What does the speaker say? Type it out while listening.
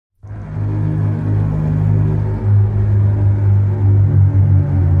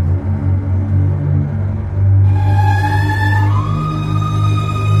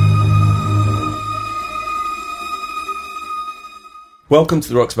Welcome to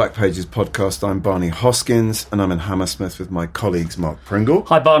the Rock's Back Pages podcast. I'm Barney Hoskins, and I'm in Hammersmith with my colleagues Mark Pringle.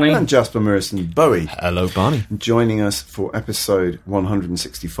 Hi, Barney. And Jasper Morrison-Bowie. Hello, Barney. Joining us for episode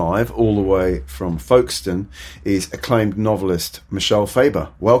 165, all the way from Folkestone, is acclaimed novelist Michel Faber.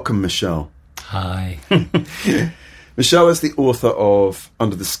 Welcome, Michel. Hi. Michel is the author of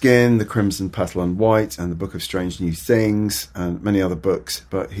Under the Skin, The Crimson Petal and White, and The Book of Strange New Things, and many other books,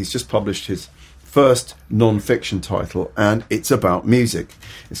 but he's just published his first non-fiction title, and it's about music.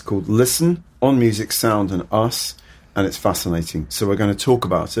 It's called Listen, On Music, Sound and Us, and it's fascinating. So we're going to talk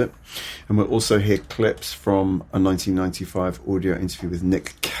about it, and we'll also hear clips from a 1995 audio interview with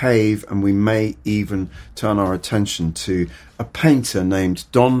Nick Cave, and we may even turn our attention to a painter named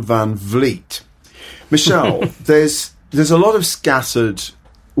Don Van Vliet. Michel, there's a lot of scattered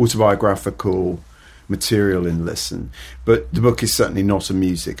autobiographical material in Listen, but the book is certainly not a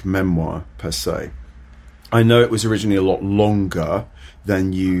music memoir per se. I know it was originally a lot longer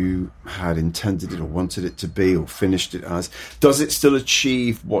than you had intended it or wanted it to be or finished it as. Does it still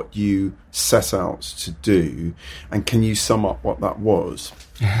achieve what you set out to do? And can you sum up what that was?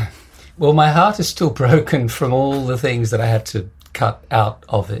 Well, my heart is still broken from all the things that I had to cut out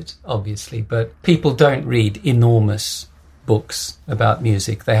of it, obviously, but people don't read enormous books about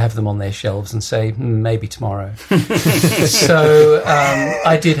music. They have them on their shelves and say, maybe tomorrow. So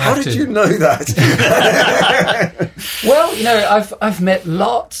I did have to... How did you know that? Well, you know, I've met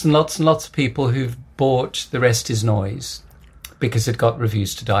lots and lots and lots of people who've bought The Rest Is Noise because it got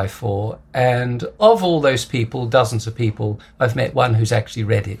reviews to die for. And of all those people, dozens of people, I've met one who's actually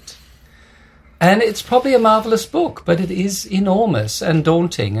read it. And it's probably a marvellous book, but it is enormous and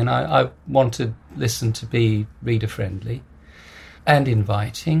daunting. And I wanted Listen to be reader-friendly and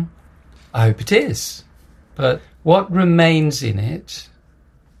inviting. I hope it is. But what remains in it,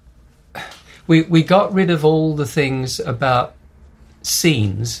 we got rid of all the things about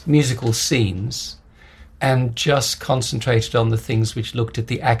scenes, musical scenes, and just concentrated on the things which looked at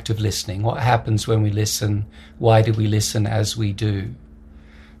the act of listening. What happens when we listen? Why do we listen as we do?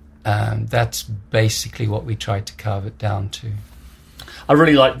 That's basically what we tried to carve it down to. I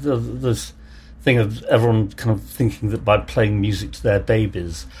really like this thing of everyone kind of thinking that by playing music to their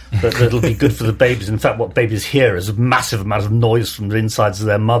babies, that it'll be good for the babies. In fact, what babies hear is a massive amount of noise from the insides of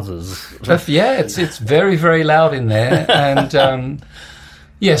their mothers. Yeah, it's very, very loud in there. And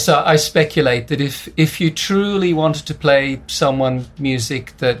yes, I speculate that if you truly wanted to play someone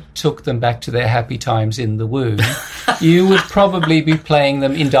music that took them back to their happy times in the womb, you would probably be playing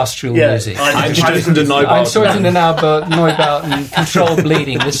them industrial music. I'm sorry to Neubauten, controlled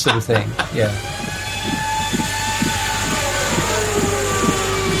bleeding, this sort of thing. Yeah.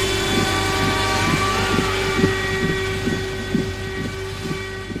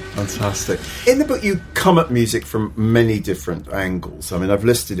 Fantastic. In the book, you come at music from many different angles. I mean, I've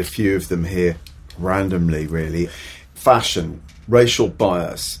listed a few of them here randomly, really. Fashion, racial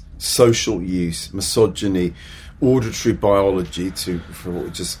bias, social use, misogyny, auditory biology, for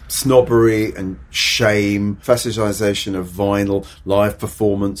just snobbery and shame, fetishization of vinyl, live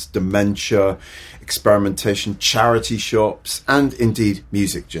performance, dementia, experimentation, charity shops, and indeed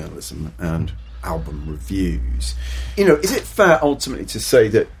music journalism and album reviews. You know, is it fair ultimately to say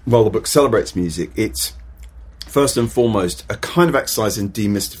that while the book celebrates music, it's first and foremost a kind of exercise in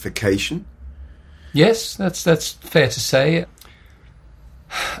demystification? Yes, that's fair to say.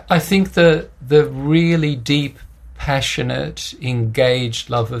 I think the really deep, passionate, engaged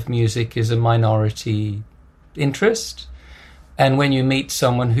love of music is a minority interest. And when you meet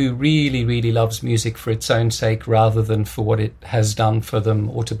someone who really, really loves music for its own sake rather than for what it has done for them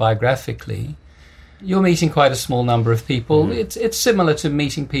autobiographically, you're meeting quite a small number of people. Mm. It's similar to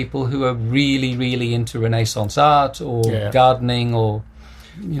meeting people who are really, really into Renaissance art or gardening or,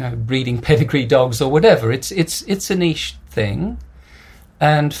 you know, breeding pedigree dogs or whatever. It's a niche thing.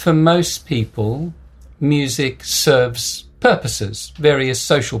 And for most people, music serves purposes, various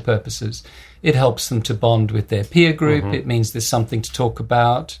social purposes. It helps them to bond with their peer group. Mm-hmm. It means there's something to talk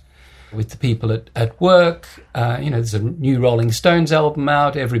about with the people at work. There's a new Rolling Stones album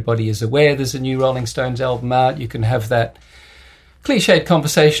out. Everybody is aware there's a new Rolling Stones album out. You can have that cliched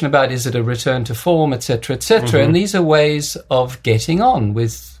conversation about, is it a return to form, etc., etc. Mm-hmm. And these are ways of getting on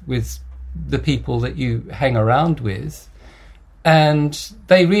with the people that you hang around with. And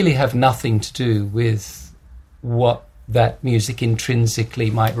they really have nothing to do with what that music intrinsically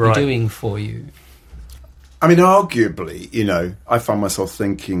might be doing for you. I mean, arguably, you know, I found myself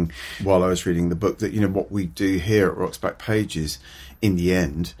thinking while I was reading the book that, you know, what we do here at Rock's Back Pages, in the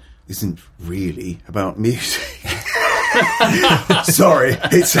end, isn't really about music. Sorry,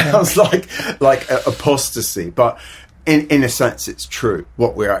 it sounds like apostasy, but in a sense, it's true.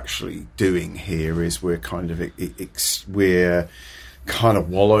 What we're actually doing here is we're kind of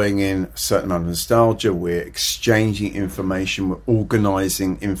wallowing in a certain amount of nostalgia. We're exchanging information. We're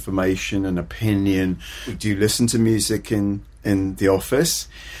organising information and opinion. We do listen to music in the office,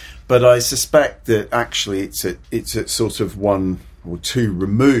 but I suspect that actually it's a sort of 1 or 2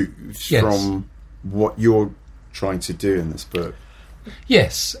 removed from what you're trying to do in this book.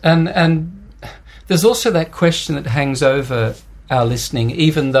 Yes, and there's also that question that hangs over our listening,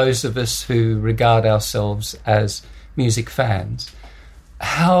 even those of us who regard ourselves as music fans.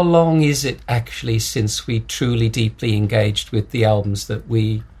 How long is it actually since we truly deeply engaged with the albums that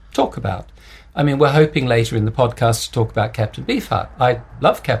we talk about? I mean, we're hoping later in the podcast to talk about Captain Beefheart. I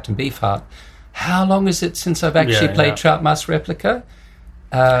love Captain Beefheart. How long is it since I've actually played Trout Mouse Replica?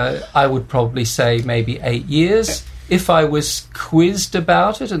 I would probably say maybe 8 years. If I was quizzed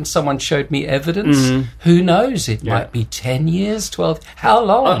about it and someone showed me evidence, who knows? It might be 10 years, 12. How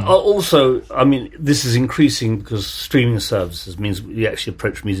long? Also, I mean, this is increasing because streaming services means we actually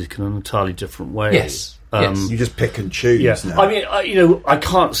approach music in an entirely different way. Yes. You just pick and choose now. I mean, I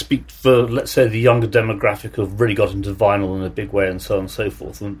can't speak for, let's say, the younger demographic who've really got into vinyl in a big way and so on and so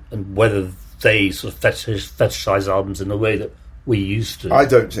forth, and whether they sort of fetishize albums in the way that we used to.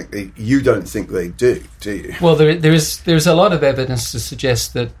 You don't think they do you? Well, there's a lot of evidence to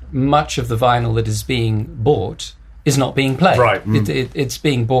suggest that much of the vinyl that is being bought is not being played. Right. It's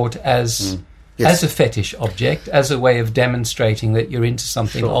being bought as a fetish object, as a way of demonstrating that you're into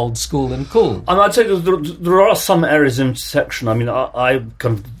something old school and cool. And I'd say there are some areas of intersection. I mean, I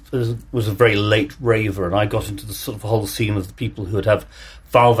was a very late raver, and I got into the sort of whole scene of the people who would have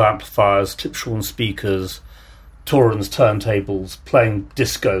valve amplifiers, Tipshawn speakers, Torrens turntables, playing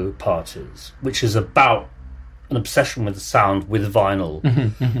disco parties, which is about an obsession with the sound with vinyl,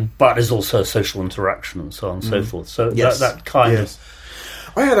 but is also social interaction and so on and so forth. So that kind of...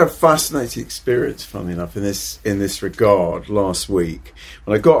 I had a fascinating experience, funnily enough, in this regard last week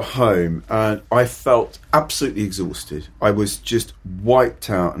when I got home and I felt absolutely exhausted. I was just wiped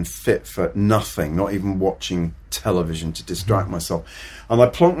out and fit for nothing, not even watching television to distract myself. And I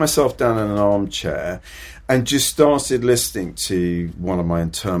plonked myself down in an armchair and just started listening to one of my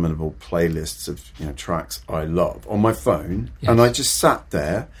interminable playlists of tracks I love on my phone. Yes. And I just sat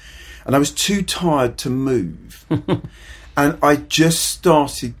there and I was too tired to move. And I just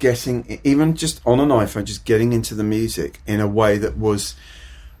started getting, even just on an iPhone, just getting into the music in a way that was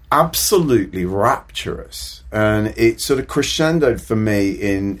absolutely rapturous. And it sort of crescendoed for me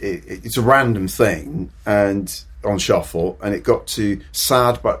it's a random thing and on shuffle, and it got to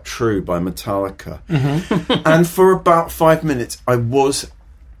Sad But True by Metallica. And for about 5 minutes, I was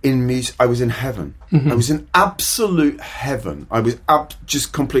in music. I was in heaven. I was in absolute heaven. I was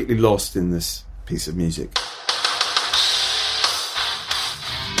just completely lost in this piece of music.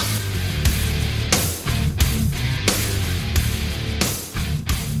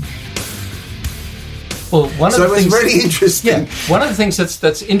 Well, one of the things really interesting. Yeah, one of the things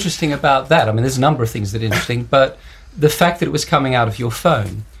that's interesting about that, I mean, there's a number of things that are interesting, but the fact that it was coming out of your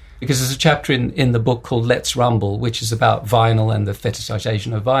phone, because there's a chapter in the book called Let's Rumble, which is about vinyl and the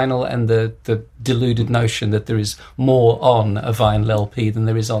fetishization of vinyl and the deluded notion that there is more on a vinyl LP than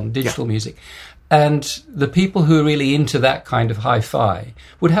there is on digital music. And the people who are really into that kind of hi-fi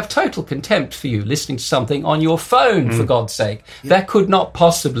would have total contempt for you listening to something on your phone, for God's sake. Yeah. That could not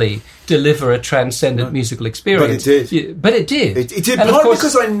possibly deliver a transcendent musical experience. But it did. But it did. It did, partly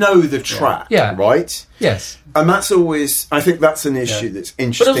because I know the track, right? Yes. And that's always, I think that's an issue that's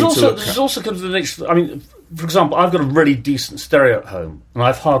interesting to look at. There's also comes to the next, I mean, for example, I've got a really decent stereo at home, and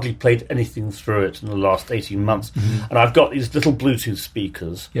I've hardly played anything through it in the last 18 months. And I've got these little Bluetooth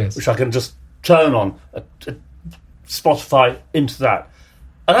speakers, which I can just turn on a Spotify into that,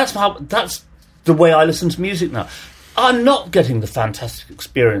 and that's the way I listen to music now. I'm not getting the fantastic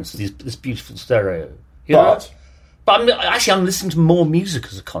experience of this beautiful stereo, but I'm listening to more music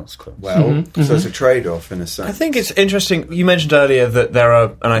as a consequence. Well, so it's a trade-off in a sense. I think it's interesting. You mentioned earlier that there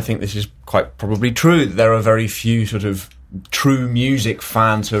are, and I think this is quite probably true, that there are very few sort of true music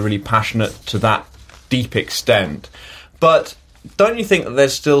fans who are really passionate to that deep extent, but don't you think that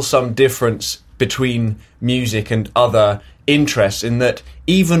there's still some difference between music and other interests in that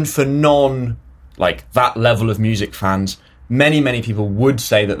even for that level of music fans, many people would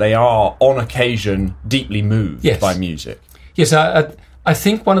say that they are, on occasion, deeply moved by music? Yes, I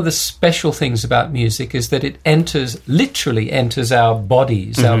think one of the special things about music is that it literally enters our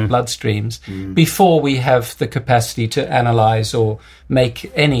bodies, our bloodstreams, before we have the capacity to analyse or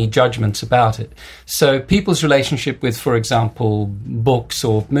make any judgments about it. So people's relationship with, for example, books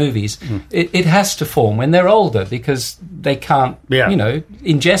or movies, it has to form when they're older because they can't,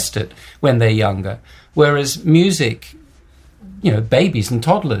 ingest it when they're younger. Whereas music, babies and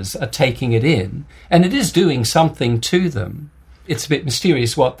toddlers are taking it in, and it is doing something to them. It's a bit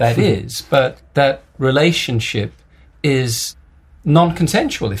mysterious what that is, but that relationship is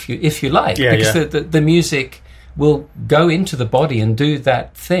non-consensual, if you like, because the music will go into the body and do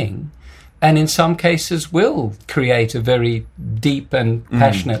that thing, and in some cases will create a very deep and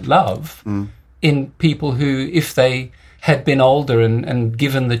passionate love in people who, if they had been older and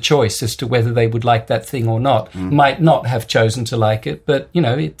given the choice as to whether they would like that thing or not, might not have chosen to like it, but,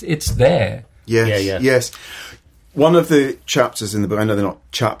 it's there. Yes. One of the chapters in the book, I know they're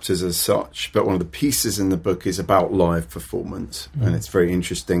not chapters as such, but one of the pieces in the book is about live performance, and it's very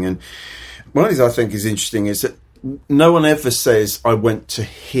interesting. And one of the things I think is interesting is that no one ever says, I went to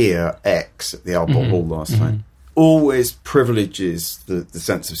hear X at the Albert Hall last night. Always privileges the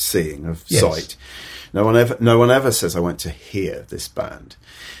sense of seeing, of sight. No one ever says, I went to hear this band.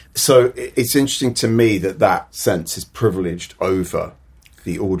 So it's interesting to me that sense is privileged over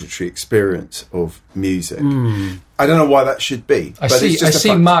the auditory experience of music. I don't know why that should be. I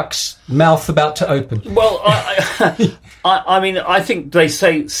see Mark's mouth about to open. Well, I mean, I think they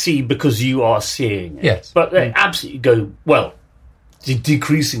say see because you are seeing it. Yes. But they absolutely go, well,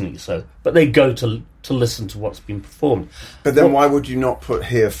 decreasingly so, but they go to listen to what's been performed. But then why would you not put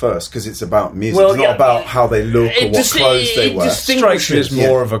hear first? Because it's about music. It's not about how they look or what clothes they wear. Strikes me as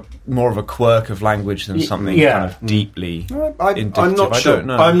more of a quirk of language than something kind of deeply indicative. I'm not sure. I don't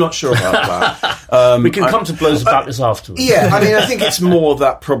know. I'm not sure about that. We can come to blows about this afterwards. Yeah, I mean, I think it's more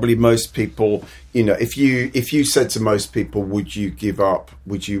that probably most people, if you said to most people, would you give up?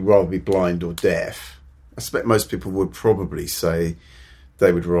 Would you rather be blind or deaf? I expect most people would probably say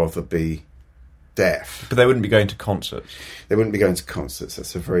they would rather be deaf. But they wouldn't be going to concerts. They wouldn't be going to concerts.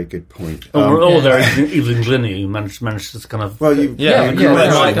 That's a very good point. Or they're Evelyn Glennie who managed to kind of... Well, they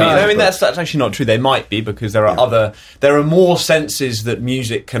might be. I mean, that's actually not true. They might be, because there are more senses that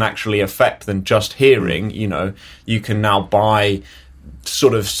music can actually affect than just hearing. You can now buy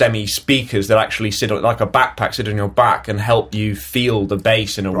sort of semi-speakers that actually sit on, like a backpack, sit on your back and help you feel the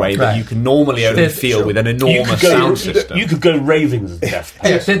bass in a way that you can normally only feel with an enormous sound system. You could go raving as a deaf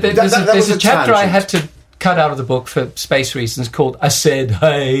person. There's a chapter I had to cut out of the book for space reasons called I Said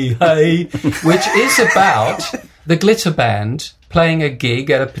Hey, Hey, which is about the Glitter Band playing a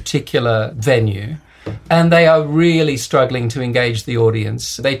gig at a particular venue. And they are really struggling to engage the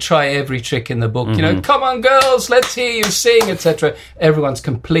audience. They try every trick in the book, come on girls, let's hear you sing, etc. Everyone's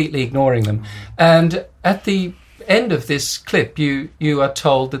completely ignoring them. And at the end of this clip, you are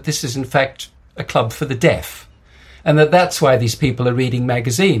told that this is in fact a club for the deaf. And that's why these people are reading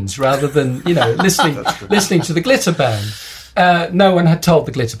magazines rather than, listening to the Glitter Band. No one had told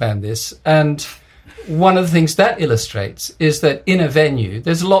the Glitter Band this. And one of the things that illustrates is that in a venue,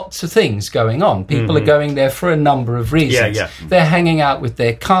 there's lots of things going on. People are going there for a number of reasons. They're hanging out with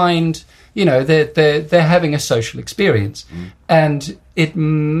their kind. They're having a social experience. And it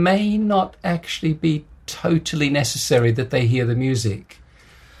may not actually be totally necessary that they hear the music.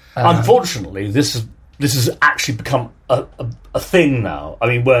 Unfortunately, this has actually become a thing now. I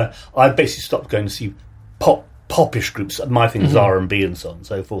mean, where I basically stopped going to see popish groups. My thing is R&B and so on and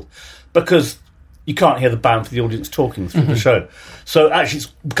so forth, because you can't hear the band for the audience talking through the show. So actually it's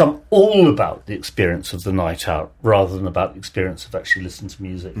become all about the experience of the night out rather than about the experience of actually listening to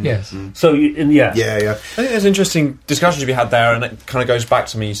music. Yes. So, I think there's interesting discussion to be had there, and it kind of goes back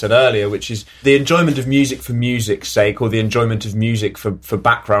to something you said earlier, which is the enjoyment of music for music's sake, or the enjoyment of music for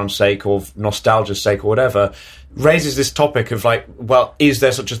background's sake, or nostalgia's sake, or whatever, raises this topic of like, well, is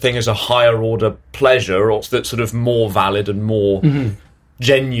there such a thing as a higher order pleasure, or that's sort of more valid and more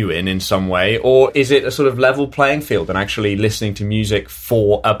genuine in some way, or is it a sort of level playing field and actually listening to music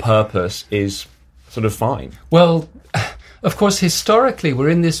for a purpose is sort of fine? Well, of course, historically, we're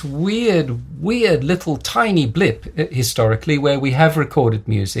in this weird little tiny blip historically where we have recorded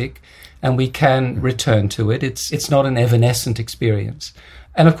music and we can return to it. It's not an evanescent experience.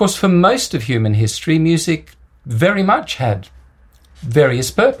 And of course, for most of human history, music very much had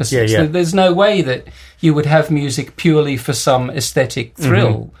various purposes. There's no way that you would have music purely for some aesthetic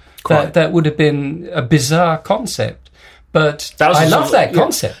thrill. That would have been a bizarre concept. But I love that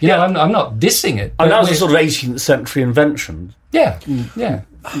concept. I'm not dissing it. And that was a sort of 18th century invention. Yeah.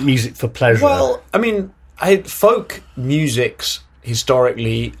 Music for pleasure. Well, I mean, folk music's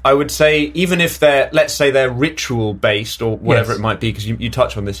historically, I would say, even if let's say they're ritual based or whatever Yes. it might be, because you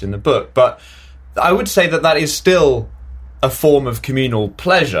touch on this in the book, but I would say that is still a form of communal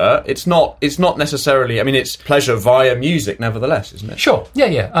pleasure. It's not necessarily, I mean, it's pleasure via music nevertheless, isn't it? Sure,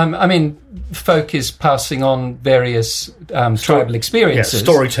 yeah. I mean, folk is passing on various tribal experiences.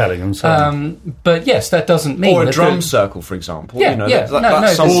 Storytelling and so on. But yes, that doesn't mean... Or a that drum circle, for example. Yeah, you know, yeah.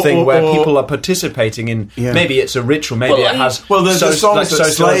 that's something or- where or- people are participating in. Yeah. Maybe it's a ritual, maybe it has Well, there's the songs that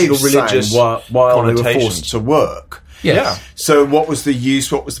sociological, slaves religious sang while they were connotations. forced to work. Yes. Yeah. So what was the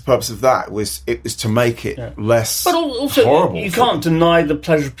use, what was the purpose of that? It was to make it less But also, horrible. you for can't them. deny the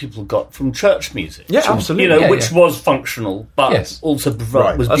pleasure people got from church music. Yeah, absolutely. You know, Yeah, which yeah. was functional, but Yes. also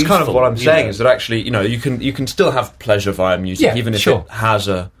Right. was That's kind of beautiful, what I'm you saying, know. is that actually, you know, you can still have pleasure via music, Yeah, even if sure. it has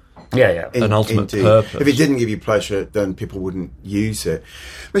an ultimate Indeed. purpose. If it didn't give you pleasure, then people wouldn't use it.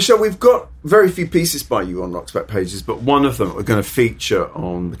 Michel, we've got very few pieces by you on Rock's Back Pages, but one of them that we're going to feature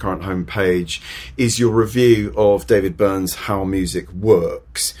on the current homepage is your review of David Byrne's How Music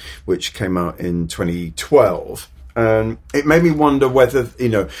Works, which came out in 2012. And it made me wonder whether, you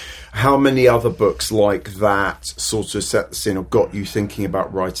know, how many other books like that sort of set the scene or got you thinking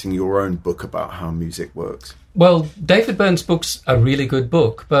about writing your own book about how music works. Well, David Byrne's book's a really good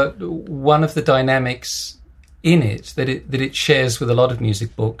book, but one of the dynamics in it that it shares with a lot of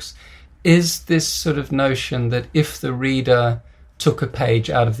music books is this sort of notion that if the reader took a page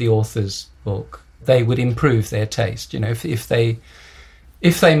out of the author's book, they would improve their taste. You know, if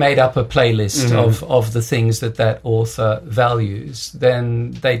they made up a playlist of the things that author values,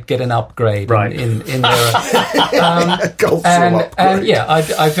 then they'd get an upgrade Right. in their Cultural and upgrade. yeah,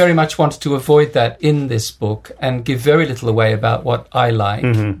 I very much wanted to avoid that in this book and give very little away about what I like,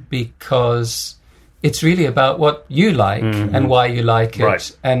 because it's really about what you like and why you like it,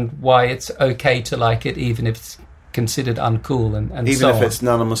 Right. and why it's okay to like it, even if it's considered uncool and Even so if on. it's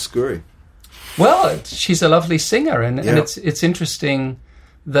Nana Mouskouri. Well, she's a lovely singer, and Yeah. it's interesting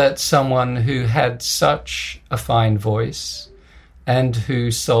that someone who had such a fine voice and who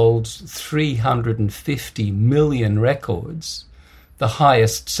sold 350 million records, the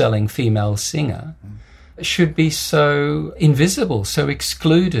highest selling female singer, should be so invisible, so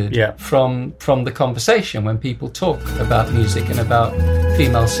excluded from the conversation when people talk about music and about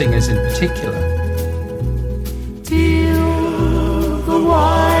female singers in particular. Till the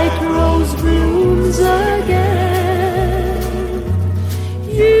white rose blooms again,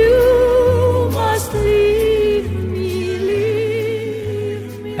 you must leave me.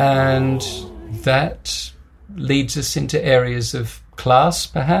 And that leads us into areas of class,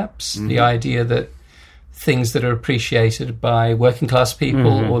 perhaps. The idea that things that are appreciated by working class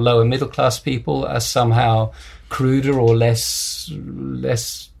people or lower middle class people are somehow cruder or less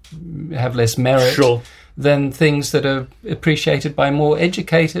have less merit Sure. than things that are appreciated by more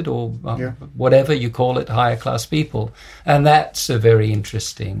educated or whatever you call it, higher class people. And that's a very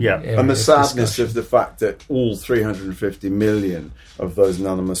interesting area And the of sadness discussion. of the fact that all 350 million of those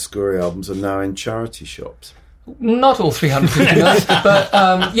Nana Mouskouri albums are now in charity shops. Not all 350 million,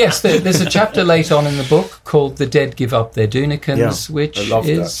 but yes, there's a chapter later on in the book called "The Dead Give Up Their Doonikins," Yeah, which I love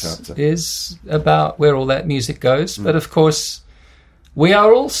that chapter. is about where all that music goes. But of course, we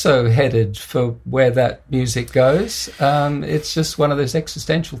are also headed for where that music goes. It's just one of those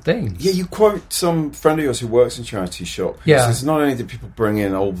existential things. Yeah, you quote some friend of yours who works in charity shop. Who Yeah. says not only do people bring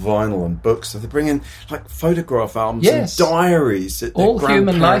in old vinyl and books, they bring in like photograph albums Yes. and diaries. Their All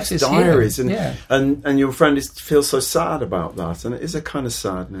human grandparents' life is diaries, here. Yeah. and your friend feels so sad about that, and it is a kind of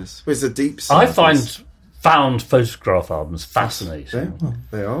sadness. It's a deep I sadness. found photograph albums fascinating. Well,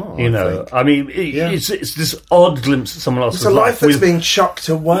 they are. You know, think. I mean, it's this odd glimpse at someone else's It's a life that's with- being chucked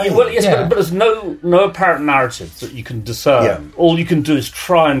away. Well, yes, Yeah. but there's no apparent narrative that you can discern. Yeah. All you can do is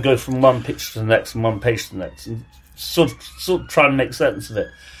try and go from one picture to the next and one page to the next, and sort of try and make sense of it.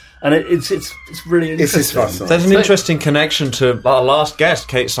 And it's really It's interesting. fascinating. There's an But- interesting connection to our last guest,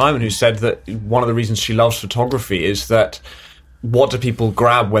 Kate Simon, who said that one of the reasons she loves photography is that what do people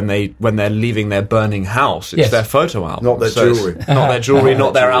grab when they're leaving their burning house? It's Yes. their photo album, Not their jewellery. not their jewellery,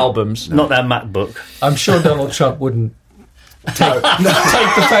 not their albums. Not their MacBook. I'm sure Donald Trump wouldn't take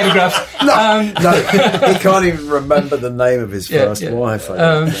the photographs. No, he can't even remember the name of his Yeah, first yeah. wife. I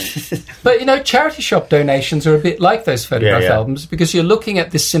don't think. But, you know, charity shop donations are a bit like those photograph Yeah. albums, because you're looking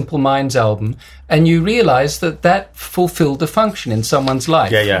at this Simple Minds album and you realise that fulfilled a function in someone's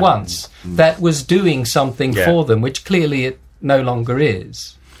life Yeah, yeah. once. That was doing something Yeah. for them, which clearly it no longer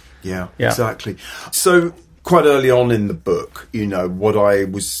is. Yeah, Yeah. exactly. So quite early on in the book, you know, what I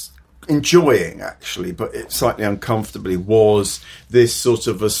was enjoying, actually, but it slightly uncomfortably, was this sort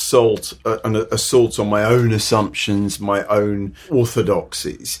of assault on my own assumptions, my own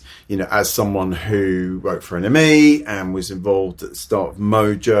orthodoxies. You know, as someone who wrote for NME and was involved at the start of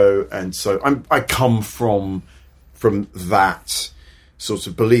Mojo, and so I come from that sort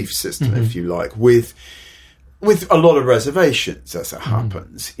of belief system, if you like, with a lot of reservations, as it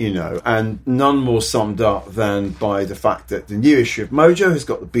happens, you know, and none more summed up than by the fact that the new issue of Mojo has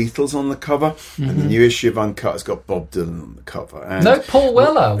got the Beatles on the cover, and the new issue of Uncut has got Bob Dylan on the cover. And no Paul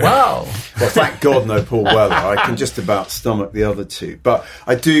Weller, wow. Well, thank God no Paul Weller. I can just about stomach the other two. But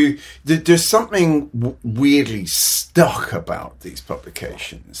I do, there's something weirdly stuck about these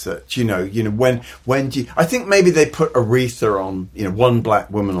publications that, you know, when do you, I think maybe they put Aretha on, you know, one black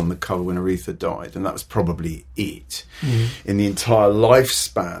woman on the cover when Aretha died, and that was probably it in the entire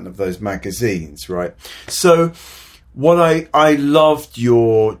lifespan of those magazines, right? So what I loved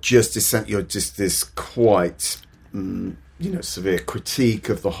your this quite severe critique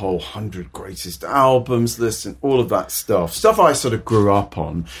of the whole 100 greatest albums list and all of that stuff I sort of grew up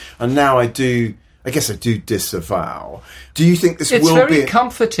on, and now I guess I do disavow. Do you think this will be... It's very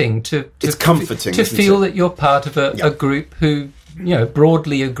comforting to comforting, feel that you're part of a group who, you know,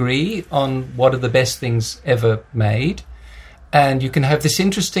 broadly agree on what are the best things ever made, and you can have this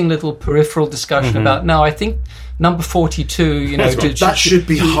interesting little peripheral discussion about, no, I think number 42, you know, that should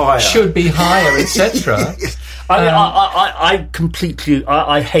be higher, etc. I completely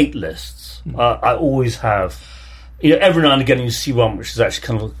hate lists. I always have. You know, every now and again you see one which is actually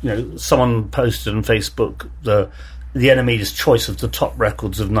kind of, you know, someone posted on Facebook the NME's choice of the top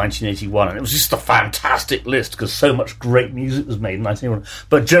records of 1981, and it was just a fantastic list because so much great music was made in 1981.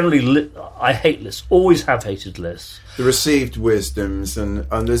 But generally, I hate lists. Always have hated lists. The received wisdoms, and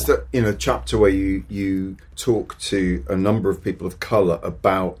there's that, you know, chapter where you talk to a number of people of colour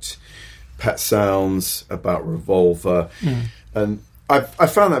about Pet Sounds, about Revolver, and I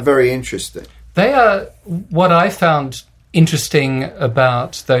found that very interesting. They are what I found interesting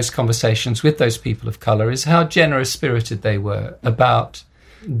about those conversations with those people of colour is how generous-spirited they were about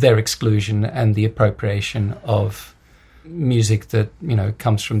their exclusion and the appropriation of music that, you know,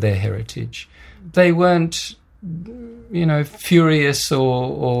 comes from their heritage. They weren't, you know, furious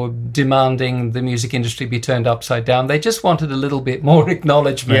or demanding the music industry be turned upside down. They just wanted a little bit more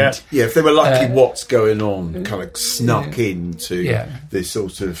acknowledgement. Yeah, if they were lucky, what's going on kind of snuck into this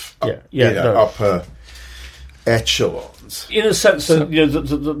sort of upper echelons. In a sense, you know,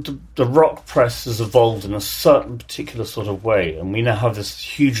 the rock press has evolved in a certain particular sort of way, and we now have this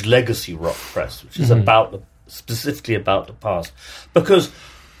huge legacy rock press, which is specifically about the past, because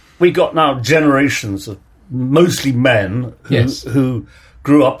we got now generations of mostly men who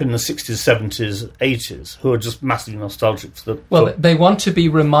grew up in the 60s, 70s, 80s, who are just massively nostalgic for the... Well, they want to be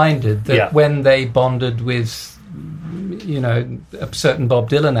reminded that when they bonded with, you know, a certain Bob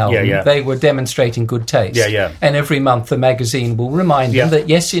Dylan album, they were demonstrating good taste. And every month the magazine will remind them that,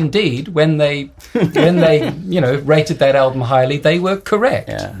 yes, indeed, when they you know, rated that album highly, they were correct.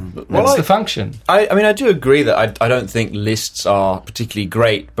 That's the function. I mean, I do agree that I don't think lists are particularly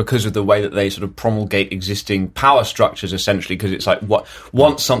great because of the way that they sort of promulgate existing power structures, essentially, because it's like,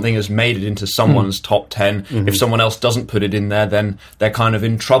 once something has made it into someone's top 10, if someone else doesn't put it in there, then they're kind of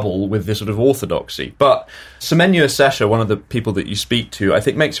in trouble with this sort of orthodoxy. But Semenyo Sesha, one of the people that you speak to, I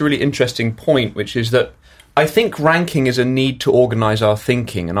think makes a really interesting point, which is that I think ranking is a need to organise our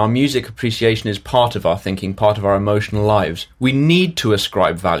thinking, and our music appreciation is part of our thinking, part of our emotional lives. We need to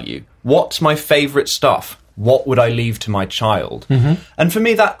ascribe value. What's my favourite stuff? What would I leave to my child? And for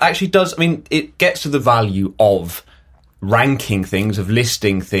me, that actually does, I mean, it gets to the value of ranking things, of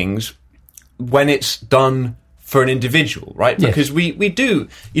listing things, when it's done for an individual, right? Because we do,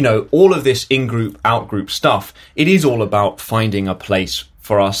 you know, all of this in-group, out-group stuff, it is all about finding a place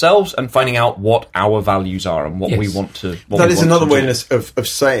for ourselves and finding out what our values are and what we want to... That is another way of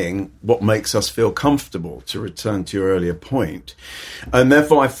saying what makes us feel comfortable, to return to your earlier point. And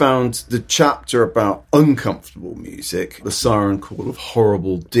therefore I found the chapter about uncomfortable music, the siren call of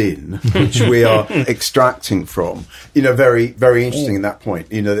horrible din, which we are extracting from, you know, very, very interesting in that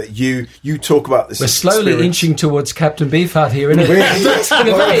point. You know, that you talk about this... We're slowly inching towards Captain Beefheart here, in a very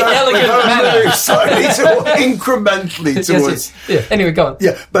elegant manner. Slowly, incrementally towards... Anyway, go on.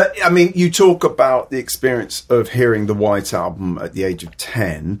 Yeah, but I mean, you talk about the experience of hearing the White Album at the age of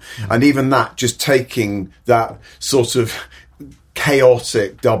 10, and even that, just taking that sort of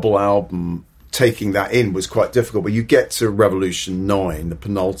chaotic double album taking that in was quite difficult. But you get to Revolution 9, the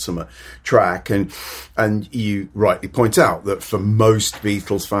penultimate track, and you rightly point out that for most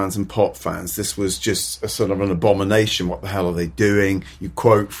Beatles fans and pop fans, this was just a sort of an abomination. What the hell are they doing? You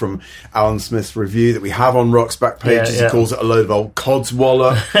quote from Alan Smith's review that we have on Rock's back pages. He calls it a load of old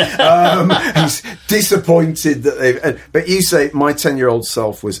codswallop. He's disappointed that they've... But you say, my 10-year-old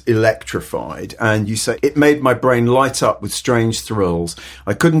self was electrified, and you say, it made my brain light up with strange thrills.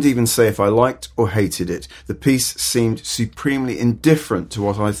 I couldn't even say if I liked or hated it. The piece seemed supremely indifferent to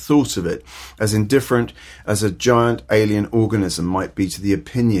what I thought of it, as indifferent as a giant alien organism might be to the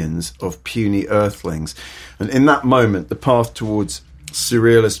opinions of puny earthlings. And in that moment, the path towards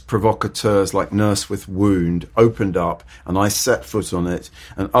surrealist provocateurs like Nurse with Wound opened up, and I set foot on it,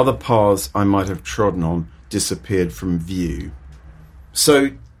 and other paths I might have trodden on disappeared from view. So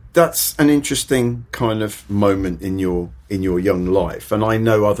that's an interesting kind of moment in your young life. And I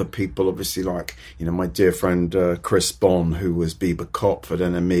know other people, obviously, like, you know, my dear friend Chris Bonn, who was Bieber Cop at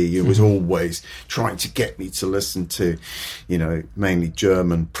NME, who was always trying to get me to listen to, you know, mainly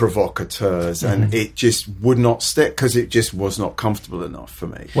German provocateurs, and it just would not stick because it just was not comfortable enough for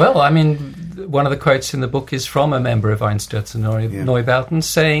me. Well, I mean, one of the quotes in the book is from a member of Einsturzen Neubauten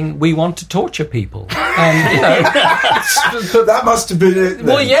saying, "We want to torture people." And, you know... that must have been it then.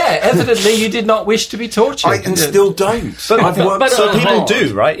 Well, yeah, evidently you did not wish to be tortured. And still don't. But so people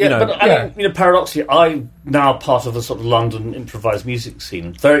do, right? Yeah, I mean, you know, paradoxically, I'm now part of a sort of London improvised music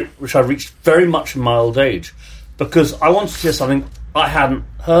scene, which I reached very much in my old age, because I wanted to hear something I hadn't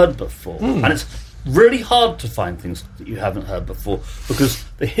heard before. And it's really hard to find things that you haven't heard before, because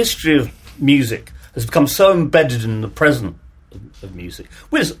the history of music has become so embedded in the present of music,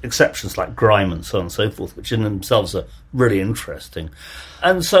 with exceptions like grime and so on and so forth, which in themselves are really interesting.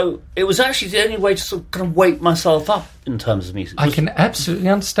 And so it was actually the only way to sort of kind of wake myself up in terms of music. I can absolutely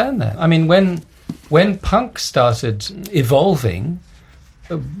understand that. I mean, when punk started evolving,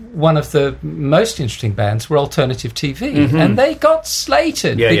 one of the most interesting bands were Alternative TV, and they got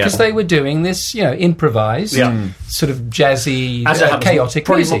slated because they were doing this, you know, improvised, sort of jazzy, chaotic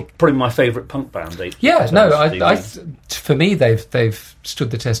music. Probably my favourite punk band. For me, they've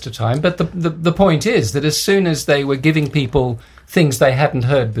stood the test of time. But the point is that as soon as they were giving people things they hadn't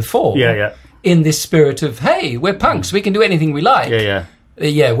heard before, in this spirit of, hey, we're punks, we can do anything we like.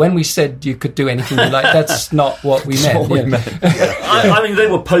 When we said you could do anything you like, that's not what we meant. I mean, they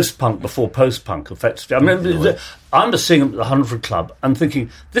were post-punk before post-punk, effectively. I remember seeing them at the 100 Club and thinking,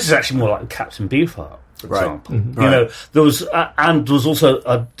 this is actually more like Captain Beefheart, for example. You know, there was also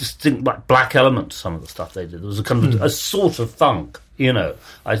a distinct black element to some of the stuff they did. There was a kind of a sort of funk. You know,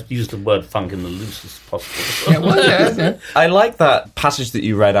 I use the word funk in the loosest possible. I like that passage that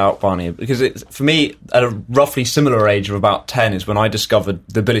you read out, Barney, because for me, at a roughly similar age of about 10 is when I discovered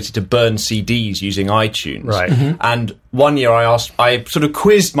the ability to burn CDs using iTunes. Right. And one year I sort of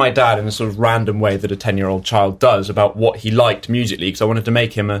quizzed my dad in a sort of random way that a 10-year-old child does about what he liked musically, because I wanted to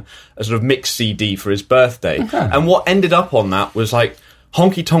make him a sort of mixed CD for his birthday. And what ended up on that was like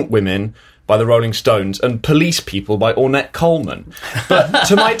Honky Tonk Women by the Rolling Stones and Police People by Ornette Coleman. But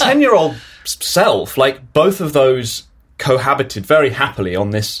to my 10-year-old self, like, both of those cohabited very happily on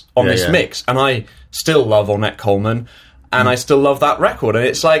this mix, and I still love Ornette Coleman, and I still love that record. And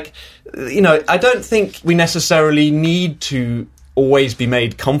it's like, you know, I don't think we necessarily need to always be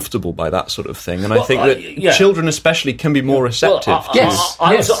made comfortable by that sort of thing, and I think that children especially can be more receptive to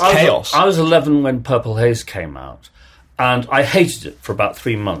chaos. I was 11 when Purple Haze came out, and I hated it for about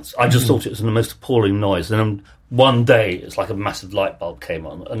 3 months. I just thought it was the most appalling noise. And then one day, it's like a massive light bulb came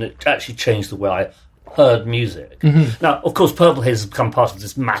on, and it actually changed the way I heard music. Now, of course, Purple Haze has become part of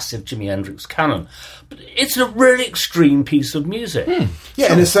this massive Jimi Hendrix canon, but it's a really extreme piece of music. In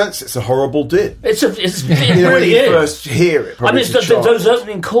a sense, it's a horrible din. It really when you first hear it. I mean, it's those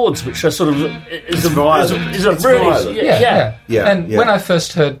opening chords, which are sort of it's violent. And when I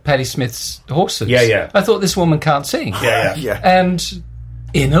first heard Patti Smith's Horses, I thought, this woman can't sing. And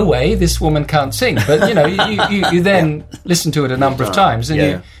in a way, this woman can't sing. But, you know, you then listen to it a number of times,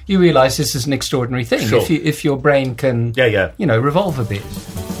 and you realise this is an extraordinary thing. Sure. If your brain can, you know, revolve a bit.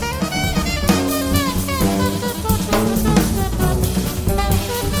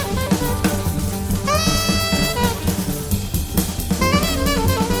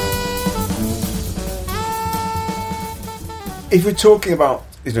 If we're talking about,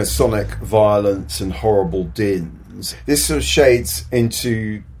 you know, sonic violence and horrible dins, this sort of shades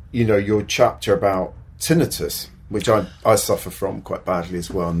into, you know, your chapter about tinnitus, which I suffer from quite badly as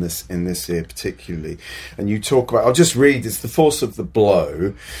well in this year particularly. And you talk about, I'll just read, it's The Force of the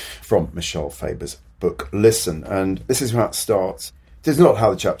Blow from Michel Faber's book Listen, and this is how it starts. This is not how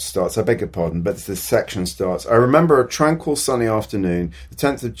the chapter starts, I beg your pardon, but this section starts. I remember a tranquil sunny afternoon, the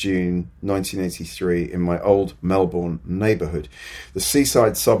 10th of June, 1983, in my old Melbourne neighbourhood, the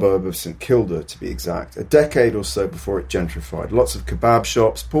seaside suburb of St Kilda, to be exact, a decade or so before it gentrified. Lots of kebab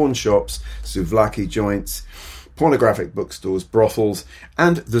shops, pawn shops, souvlaki joints, pornographic bookstores, brothels,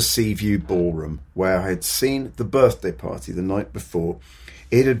 and the Seaview Ballroom, where I had seen the birthday party the night before.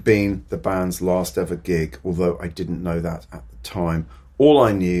 It had been the band's last ever gig, although I didn't know that at the time. All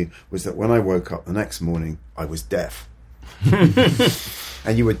I knew was that when I woke up the next morning, I was deaf.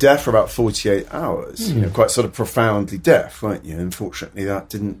 And you were deaf for about 48 hours, quite sort of profoundly deaf, weren't you? Unfortunately, that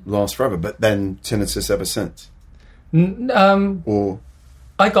didn't last forever, but then tinnitus ever since.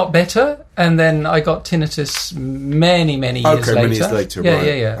 I got better, and then I got tinnitus many years later. Okay, many years later, right.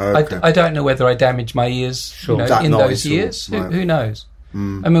 Yeah. Okay. I don't know whether I damaged my ears in those years. Who knows?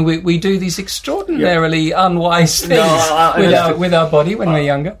 I mean, we do these extraordinarily unwise things with our body when we're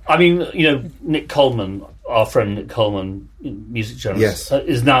younger. I mean, Nick Coleman, our friend Nick Coleman, music journalist,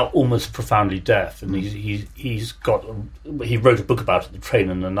 is now almost profoundly deaf, and he wrote a book about it, The Train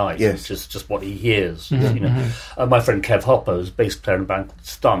in the Night, which is just what he hears. My friend Kev Hopper is a bass player in a band called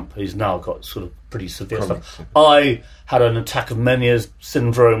Stump, who's now got sort of pretty severe stuff. I had an attack of Meniere's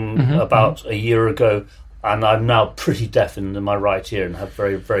syndrome about a year ago, and I'm now pretty deaf in my right ear and have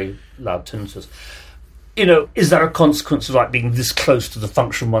very, very loud tinnitus. Is that a consequence of being this close to the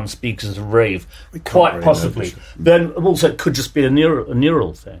Function 1 speakers at a rave? Quite really possibly. Then also it could just be a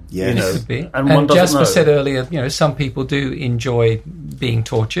neural thing. Yes. It could be. And Jasper said earlier, some people do enjoy being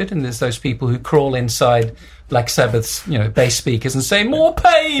tortured, and there's those people who crawl inside Black Sabbath's, bass speakers and say, more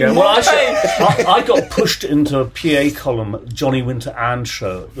pain, more pain. I got pushed into a PA column at Johnny Winter and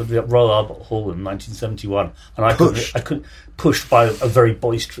show at the Royal Albert Hall in 1971, and I couldn't pushed by a very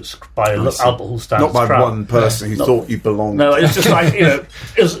boisterous, by Albert Hall standards. Not by crowd. one person who thought you belonged. No, it's just it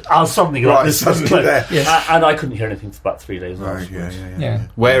was something like this. There. Yes. And I couldn't hear anything for about 3 days. Yeah.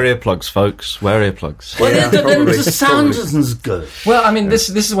 Wear earplugs, folks. Wear earplugs. Well, the sound isn't as good. Well, I mean, this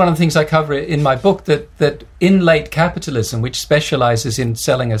is one of the things I cover in my book, that in late capitalism, which specialises in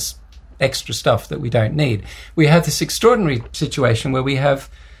selling us extra stuff that we don't need, we have this extraordinary situation where we have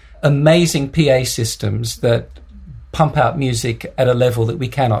amazing PA systems that pump out music at a level that we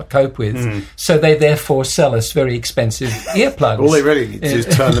cannot cope with. So they therefore sell us very expensive earplugs. All they really need to do is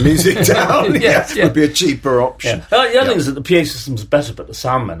turn the music down. Would be a cheaper option. The other thing is that the PA system's better, but the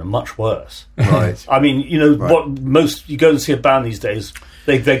sound men are much worse. Right. I mean, what most you go and see a band these days,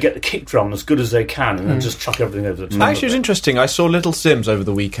 they get the kick drum as good as they can and then just chuck everything over the top. Actually, it was interesting. I saw Little Sims over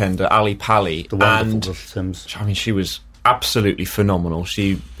the weekend at Ali Pali. The wonderful Little Sims. I mean, she was absolutely phenomenal.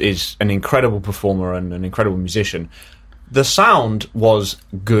 She is an incredible performer and an incredible musician. The sound was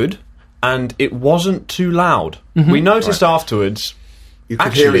good, and it wasn't too loud. We noticed afterwards. You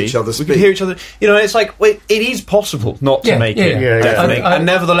could hear each other speak. We could hear each other. It's like, wait, it is possible not to make it deafening. And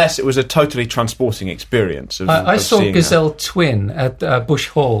nevertheless, it was a totally transporting experience. I saw Gazelle Twin at Bush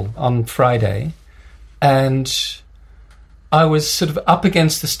Hall on Friday, and I was sort of up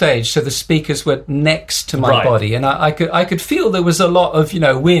against the stage, so the speakers were next to my body, and I could feel there was a lot of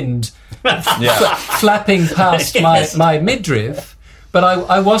wind flapping past my midriff, but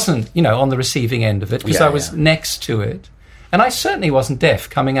I wasn't on the receiving end of it because I was next to it, and I certainly wasn't deaf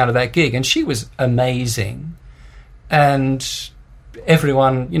coming out of that gig. And she was amazing, and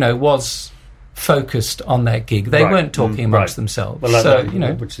everyone was focused on that gig. They weren't talking amongst themselves. Well,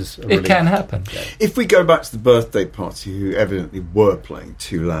 which is it can happen. Yeah. If we go back to the birthday party, who evidently were playing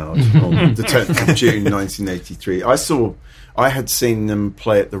too loud on the 10th of June 1983, I had seen them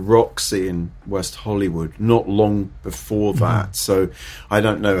play at the Roxy in West Hollywood not long before that, so I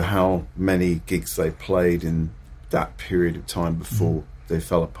don't know how many gigs they played in that period of time before they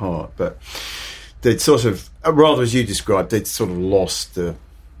fell apart, but they'd sort of, rather as you described, they'd sort of lost the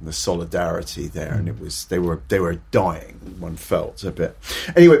solidarity there, and they were dying, one felt a bit.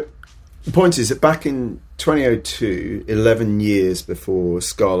 Anyway, the point is that back in 2002, 11 years before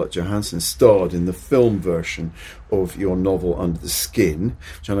Scarlett Johansson starred in the film version of your novel Under the Skin,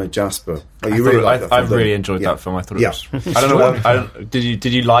 which I know Jasper, I really enjoyed that film. I thought it was. I don't know. Did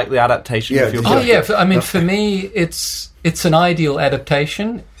you like the adaptation? I mean, for me, it's an ideal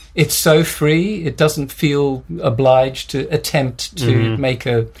adaptation. It's so free; it doesn't feel obliged to attempt to make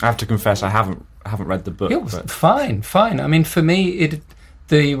a. I have to confess, I haven't read the book. Fine. I mean, for me,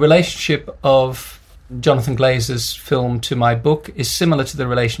 the relationship of Jonathan Glazer's film to my book is similar to the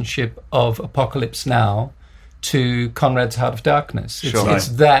relationship of Apocalypse Now to Conrad's Heart of Darkness. Sure. It's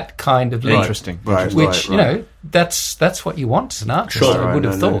that kind of leap. Interesting. Right, Which, you know, that's what you want as an artist, I would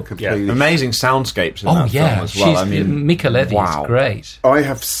have thought. Completely. Amazing soundscapes in that film as well. I mean, Mika Levy's wow. great. I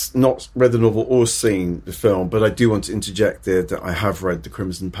have not read the novel or seen the film, but I do want to interject there that I have read The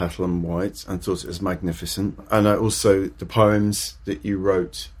Crimson Petal and White and thought it was magnificent. And I also, the poems that you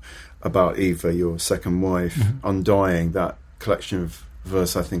wrote about Eva, your second wife, Undying, that collection of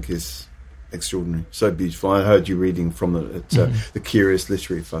verse, I think is extraordinary, so beautiful. I heard you reading from it at the Curious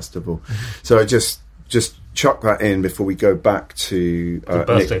Literary Festival. So I just chuck that in before we go back to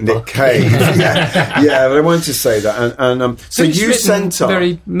Nick Cave. yeah, but I wanted to say that. And so you sent up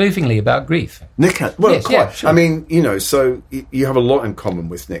very movingly about grief. Nick, well, Yes, quite. yeah, sure. I mean, you know, so you have a lot in common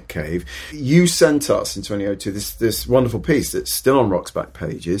with Nick Cave. You sent us in 2002 this wonderful piece that's still on Rock's back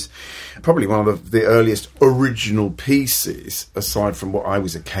pages, probably one of the earliest original pieces, aside from what I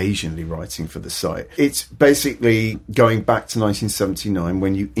was occasionally writing for the site. It's basically going back to 1979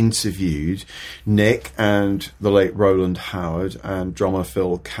 when you interviewed Nick and the late Roland Howard and drummer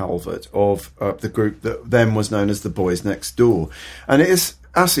Phil Calvert of the group that then was known as the Boys Next Door. And it is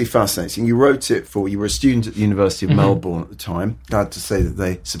absolutely fascinating. You wrote it you were a student at the University of Melbourne at the time. Glad to say that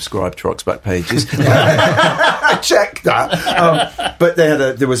they subscribed to Rock's back pages. I checked that. But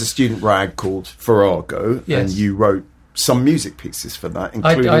there was a student rag called Farrago, and you wrote some music pieces for that,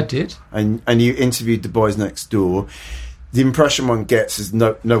 including I did. And you interviewed the Boys Next Door. The impression one gets is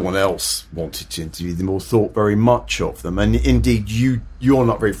no one else wanted to interview them or thought very much of them. And indeed, you're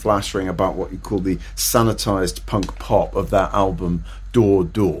not very flattering about what you call the sanitised punk pop of that album,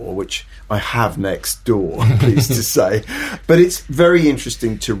 Door, which I have next door, I'm pleased to say. But it's very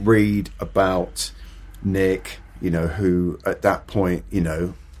interesting to read about Nick, you know, who at that point, you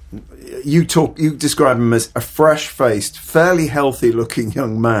know, you describe him as a fresh-faced, fairly healthy-looking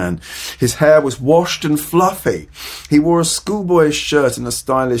young man. His hair was washed and fluffy. He wore a schoolboyish shirt and a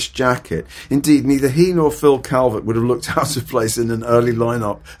stylish jacket. Indeed, neither he nor Phil Calvert would have looked out of place in an early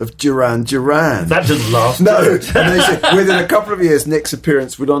lineup of Duran Duran. That didn't last. No. And they say, within a couple of years, Nick's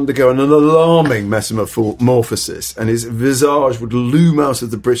appearance would undergo an alarming metamorphosis, and his visage would loom out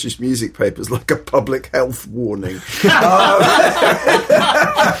of the British music papers like a public health warning.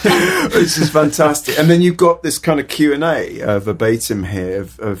 Which is fantastic. And then you've got this kind of Q&A verbatim here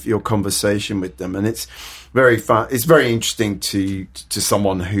of your conversation with them, and it's very fun. It's very interesting to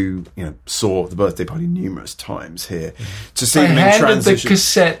someone who, you know, saw the birthday party numerous times here to see them in handed transition. the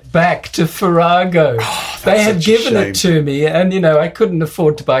cassette back to Farrago. They had given it to me, and, you know, I couldn't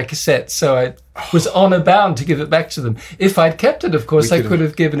afford to buy cassettes, so I was honour bound to give it back to them. If I'd kept it, of course, I could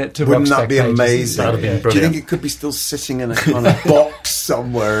have given it to Wouldn't Rock's that be back pages. amazing? That would have been Do you think brilliant. it could be still sitting in a kind of box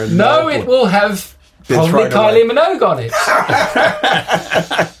somewhere? In No, Melbourne? it will have Been probably thrown away. Kylie Minogue on it.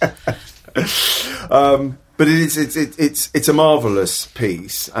 But it's a marvellous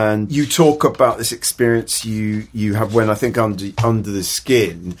piece, and you talk about this experience you have when I think Under the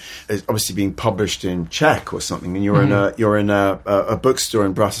Skin is obviously being published in Czech or something, and you're in a bookstore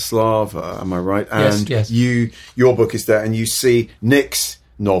in Bratislava, am I right? And yes. Your book is there, and you see Nick's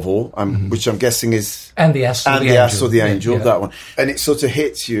novel, which I'm guessing is And the Ass or the Ass or the Angel. Angel, Yeah. that one, and it sort of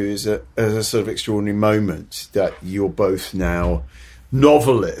hits you as a sort of extraordinary moment that you're both now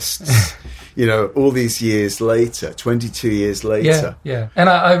novelists. You know, all these years later, 22 years later. Yeah. And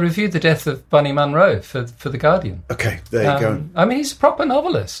I reviewed the death of Bunny Munro for The Guardian. Okay, there you go. I mean, he's a proper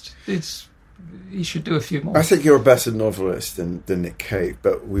novelist. He should do a few more. I think you're a better novelist than Nick Cave,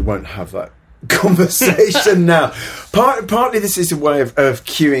 but we won't have that conversation now. Partly this is a way of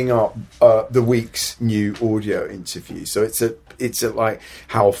queuing up the week's new audio interview. So it's like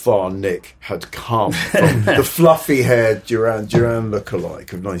how far Nick had come from the fluffy-haired Duran Duran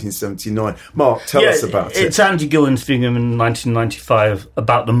lookalike of 1979. Mark, tell us about it. It's Andy Gill interviewing him in 1995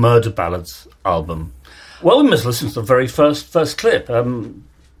 about the Murder Ballads album. Well, we must listen to the very first clip.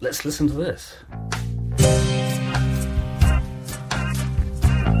 Let's listen to this.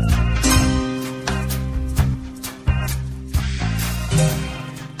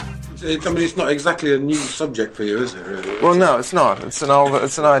 I mean, it's not exactly a new subject for you, is it, really? Well, no, it's not. It's an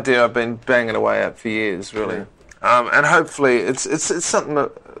idea I've been banging away at for years, really. And hopefully, it's something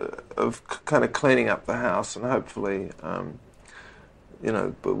of kind of cleaning up the house, and hopefully, you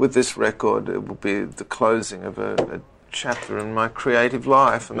know, but with this record, it will be the closing of a chapter in my creative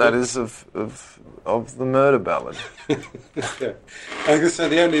life, and that is of the murder ballad. Yeah. I guess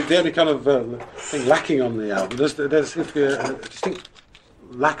the only kind of thing lacking on the album, there seems to be a distinct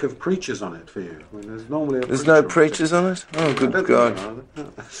lack of preachers on it for you. I mean, there's normally There's no preachers on it? Oh, good God.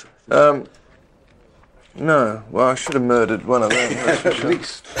 No. Well, I should have murdered one of them. At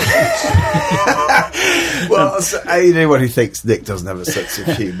least. Well, so, anyone who thinks Nick doesn't have a sense of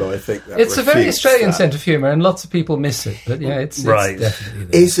humour, I think that It's a very refutes Australian that. sense of humour, and lots of people miss it. But yeah, it's definitely there.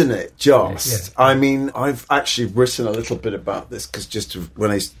 Isn't it just? Yeah. I mean, I've actually written a little bit about this because just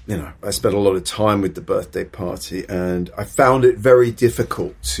when I spent a lot of time with the birthday party, and I found it very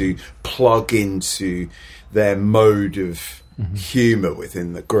difficult to plug into their mode of humour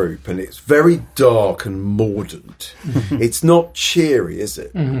within the group, and it's very dark and mordant. It's not cheery, is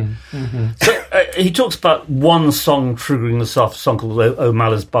it? So, he talks about one song triggering this off, a song called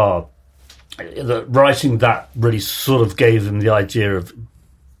O'Malley's Bar. Writing that really sort of gave him the idea of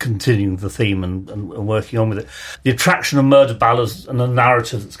continuing the theme and working on with it. The attraction of murder ballads and the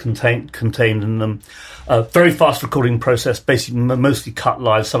narrative that's contained in them. Very fast recording process, basically mostly cut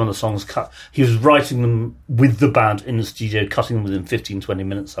live, some of the songs cut. He was writing them with the band in the studio, cutting them within 15-20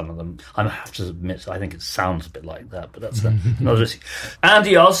 minutes, some of them. I have to admit, I think it sounds a bit like that, but that's another issue. And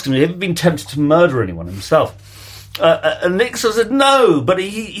he asked him, have you been tempted to murder anyone himself? And Nick said no, but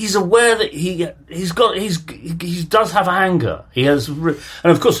he's aware that he does have anger. He has, and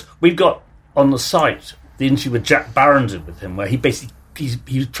of course we've got on the site the interview with Jack Barron did with him, where he basically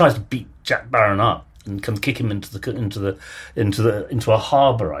he tries to beat Jack Barron up and can kick him into a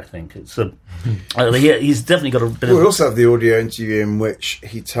harbour. I think it's he's definitely got a bit. We also have the audio interview in which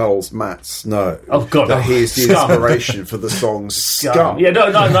he tells Matt Snow that he is the inspiration for the song Scum. Yeah,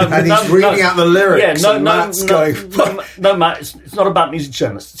 no, and he's reading out the lyrics. Yeah, Matt's going. No, Matt, it's not about music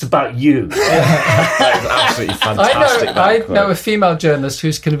journalists. It's about you. That is absolutely fantastic. I know a female journalist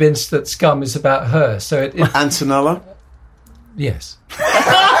who's convinced that Scum is about her. So Antonella. Yes.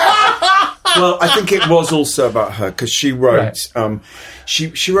 Well, I think it was also about her because she wrote,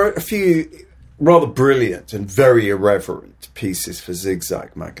 she wrote a few rather brilliant and very irreverent pieces for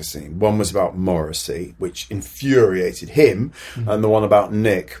Zigzag magazine. One was about Morrissey, which infuriated him, and the one about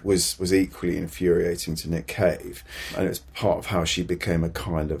Nick was equally infuriating to Nick Cave. And it was part of how she became a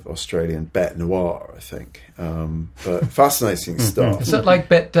kind of Australian Bette Noire, I think. But fascinating stuff. Is that like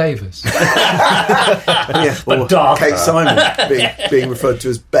Bette Davis? Yeah, or darker. Kate Simon being referred to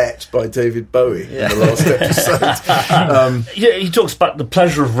as Bet by David Bowie in the last episode. He talks about the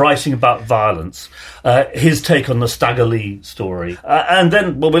pleasure of writing about violence, his take on the Stagger Lee story, and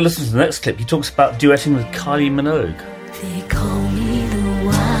then we'll listen to the next clip. He talks about duetting with Kylie Minogue. They call me the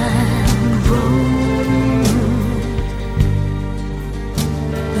wild rose,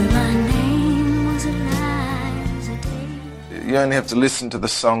 but my name was Eliza Day. You only have to listen to the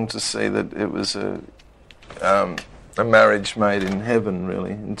song to see that it was a marriage made in heaven,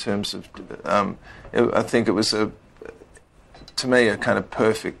 really, in terms of... I think it was, to me, a kind of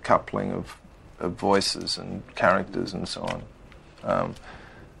perfect coupling of voices and characters and so on.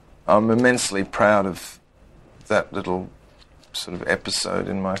 I'm immensely proud of that little sort of episode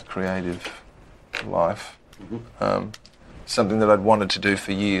in my creative life. Something that I'd wanted to do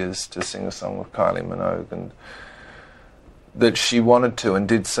for years, to sing a song with Kylie Minogue, and that she wanted to and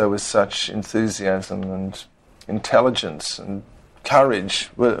did so with such enthusiasm and intelligence and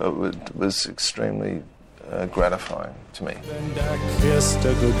courage was extremely gratifying to me. And I kissed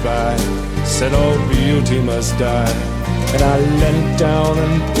her goodbye, said all beauty must die, and I leant down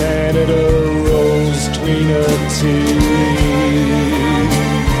and planted a rose between her teeth.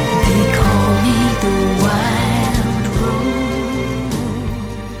 They call me the wild rose.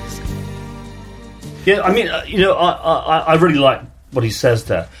 Yeah, I mean, I really like what he says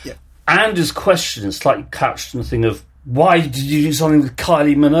there. Yeah. And his question is slightly couched in the thing of, why did you do something with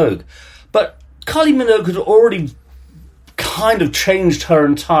Kylie Minogue? But Kylie Minogue had already kind of changed her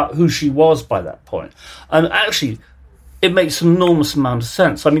entire who she was by that point. And actually, it makes an enormous amount of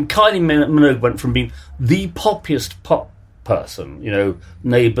sense. I mean, Kylie Minogue went from being the poppiest pop person,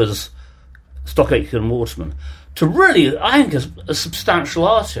 Neighbours, Stock Aitken and Waterman, to really, I think, a substantial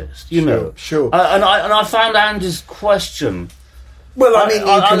artist, Sure. And I found Andy's question... Well, I mean, you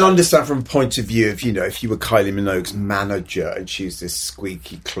can understand from a point of view of, if you were Kylie Minogue's manager and she's this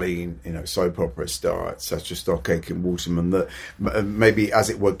squeaky clean, soap opera star at such a Stock Aitken Waterman, that maybe, as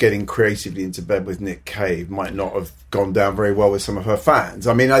it were, getting creatively into bed with Nick Cave might not have gone down very well with some of her fans.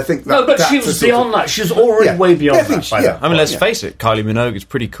 I mean, I think that... No, but she was beyond that. She was already way beyond that by that. I mean, let's face it, Kylie Minogue is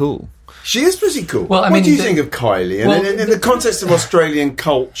pretty cool. She is pretty cool. Well, what do you think of Kylie? And in the context of Australian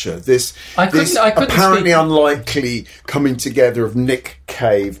culture, this apparently unlikely coming together of Nick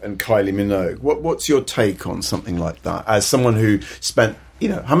Cave and Kylie Minogue. What's your take on something like that? As someone who spent,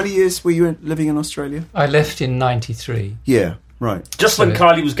 how many years were you living in Australia? I left in 93. Yeah. Right. Just when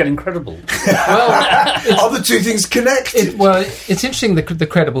Kylie was getting credible. Well, Are the two things connected? it's interesting, the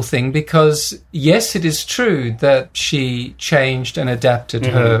credible thing, because yes, it is true that she changed and adapted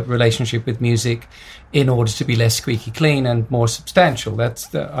her relationship with music in order to be less squeaky clean and more substantial.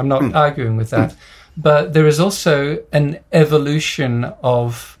 I'm not arguing with that. But there is also an evolution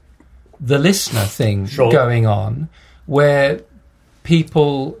of the listener thing going on, where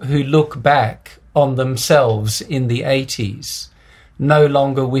people who look back on themselves in the 80s no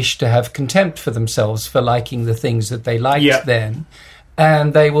longer wish to have contempt for themselves for liking the things that they liked then.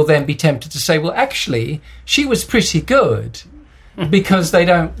 And they will then be tempted to say, well, actually, she was pretty good, because they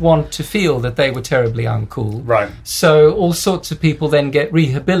don't want to feel that they were terribly uncool. Right. So all sorts of people then get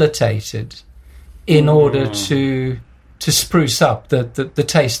rehabilitated in order to spruce up the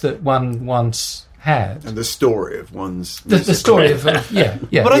taste that one once had. And the story of one's... The story of... yeah.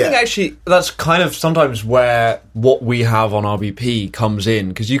 But I think actually that's kind of sometimes where what we have on RBP comes in,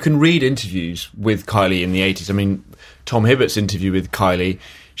 because you can read interviews with Kylie in the 80s. I mean, Tom Hibbert's interview with Kylie,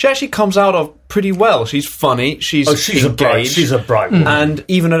 she actually comes out of pretty well. She's funny, she's engaged. She's a bright woman. And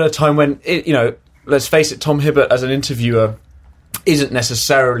even at a time when, let's face it, Tom Hibbert as an interviewer isn't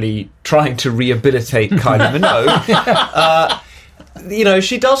necessarily trying to rehabilitate Kylie Minogue.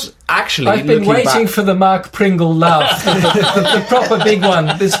 She does actually. I've been waiting for the Mark Pringle laugh, the proper big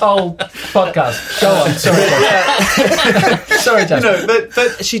one. This whole podcast. Go on, sorry, sorry, Dan.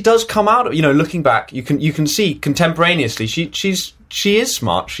 But she does come out. Looking back, you can see contemporaneously. She is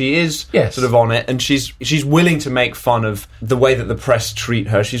smart. She is sort of on it, and she's willing to make fun of the way that the press treat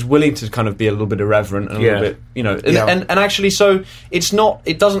her. She's willing to kind of be a little bit irreverent and a little bit, and actually, so it's not.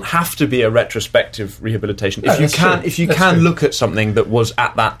 It doesn't have to be a retrospective rehabilitation. If you can look at something that was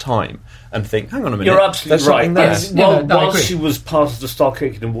at that time and think, hang on a minute, you're absolutely right. There. While she was part of the Stark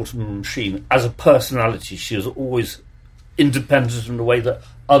Aiken and Waterman machine, as a personality, she was always independent in a way that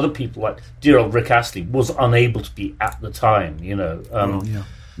other people, like dear old Rick Astley, was unable to be at the time.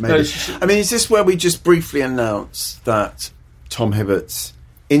 Maybe. Is this where we just briefly announce that Tom Hibbert's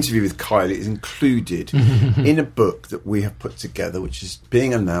interview with Kylie is included in a book that we have put together, which is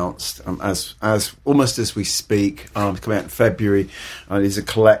being announced as almost as we speak, coming out in February. It is a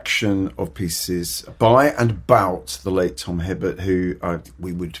collection of pieces by and about the late Tom Hibbert, who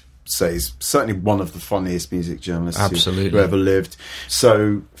we would say is certainly one of the funniest music journalists who ever lived.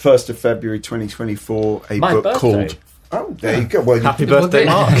 So 1st of February 2024, My book birthday. called... Oh, there you go. Well, Happy birthday,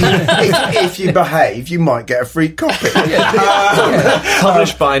 Mark. if you behave, you might get a free copy.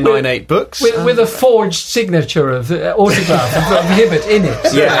 Published by 9-8 Books. With a forged signature of autograph of Hibbert in it.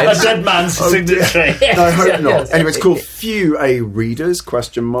 A dead man's signature. No, I hope not. Anyway, it's called Few A Readers, ?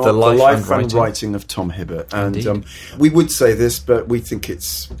 The Life and Writing of Tom Hibbert. And we would say this, but we think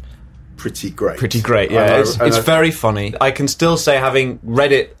it's pretty great. Pretty great, yeah. It's very funny. I can still say, having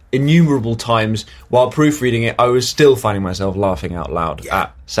read it innumerable times while proofreading it, I was still finding myself laughing out loud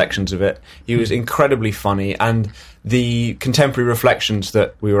at sections of it. He was incredibly funny, and the contemporary reflections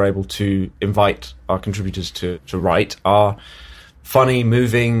that we were able to invite our contributors to write are funny,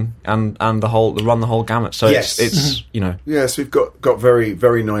 moving, and run the whole gamut. So it's Yes, we've got very,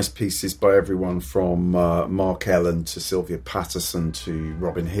 very nice pieces by everyone from Mark Ellen to Sylvia Patterson to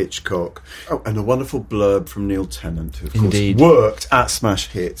Robin Hitchcock. Oh, and a wonderful blurb from Neil Tennant, who of course worked at Smash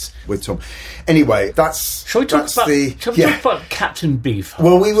Hits with Tom. Anyway, Shall we talk about Captain Beefheart?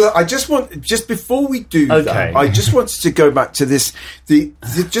 Well, just before we do that, I just wanted to go back to this,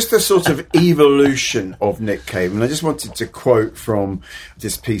 just the sort of evolution of Nick Cave, and I just wanted to quote from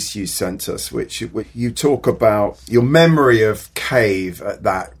this piece you sent us, which you talk about your memory of Cave at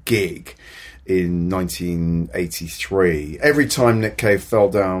that gig in 1983. Every time Nick Cave fell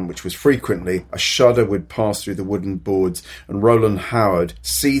down, which was frequently, a shudder would pass through the wooden boards, and Roland Howard,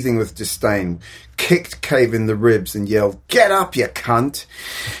 seething with disdain, kicked Cave in the ribs and yelled, "Get up, you cunt!"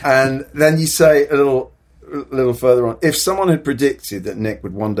 And then you say a little further on, if someone had predicted that Nick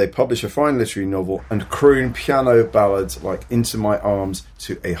would one day publish a fine literary novel and croon piano ballads like Into My Arms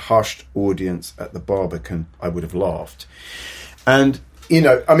to a hushed audience at the Barbican, I would have laughed. And,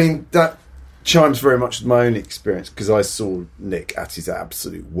 that chimes very much with my own experience, because I saw Nick at his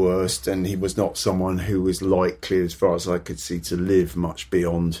absolute worst, and he was not someone who was likely, as far as I could see, to live much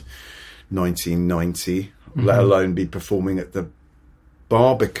beyond 1990, let alone be performing at the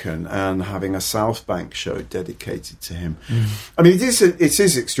Barbican and having a South Bank show dedicated to him. I mean, it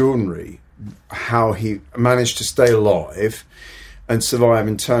is extraordinary how he managed to stay alive and survive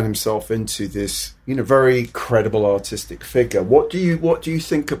and turn himself into this, very credible artistic figure. What do you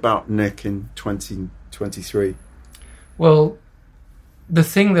think about Nick in 2023? Well, the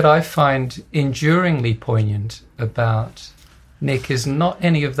thing that I find enduringly poignant about Nick is not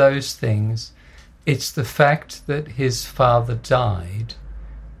any of those things. It's the fact that his father died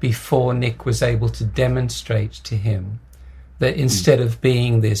before Nick was able to demonstrate to him that instead of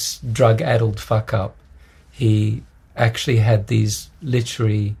being this drug-addled fuck-up, he actually had these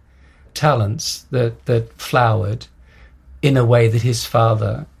literary talents that flowered in a way that his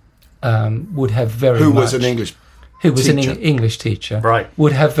father would have very much... Who was an English teacher, right,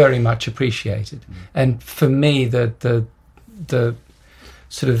 would have very much appreciated. And for me, the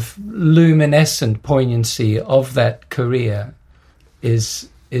sort of luminescent poignancy of that career is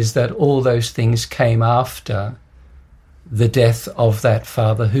that all those things came after the death of that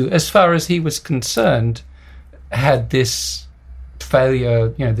father, who, as far as he was concerned, had this failure,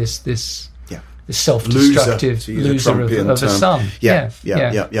 this self-destructive loser of a son. Yeah.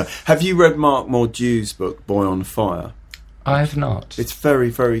 Have you read Mark Mordew's book, Boy on Fire? I have not. It's very,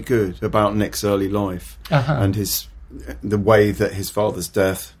 very good about Nick's early life and the way that his father's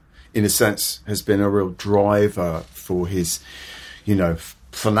death, in a sense, has been a real driver for his,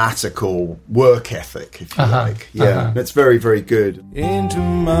 fanatical work ethic, if you like. Yeah, it's very, very good. Into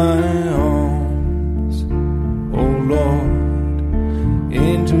my arms, oh Lord,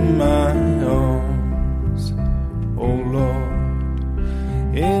 into my arms, oh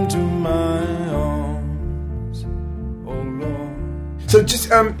Lord, into my arms, oh Lord. So just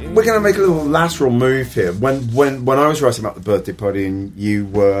we're going to make a little lateral move here. When I was writing about the birthday party and you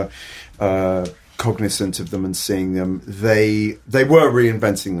were cognizant of them and seeing them, they were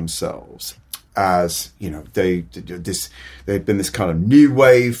reinventing themselves as they'd been this kind of new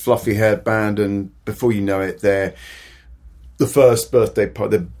wave fluffy haired band, and before you know it, they're the first birthday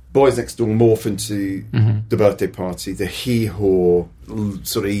party. The Boys Next Door morph into the birthday party. The Hee Haw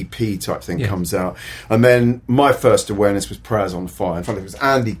sort of EP type thing comes out, and then my first awareness was Prayers on Fire. In fact, it was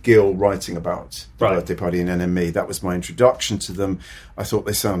Andy Gill writing about the birthday party in NME. That was my introduction to them. I thought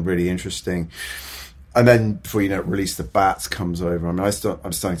they sound really interesting. And then before you know it, Release the Bats comes over. I mean,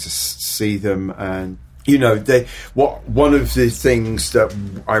 I'm starting to see them, and one of the things that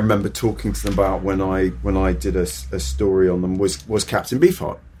I remember talking to them about when I did a story on them was Captain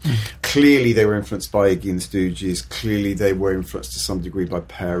Beefheart. Clearly they were influenced by Iggy and the Stooges. Clearly they were influenced to some degree by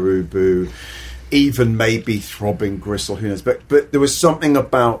Pere Ubu, even maybe Throbbing Gristle, who knows. But there was something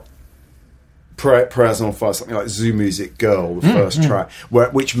about Prayers on Fire, something like Zoo Music Girl, the first track,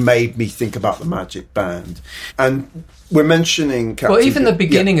 which made me think about the Magic Band. And we're mentioning Captain... Well, even the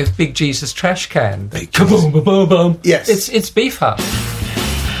beginning of Big Jesus Trash Can. Kaboom, boom, boom, boom. Yes. It's Beefheart.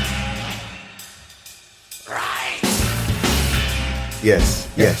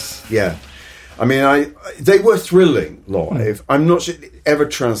 Yes, yeah. I mean, they were thrilling live. I'm not sure it ever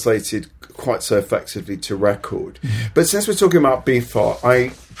translated quite so effectively to record. But since we're talking about Beefheart,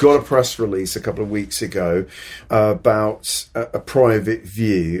 I got a press release a couple of weeks ago about a private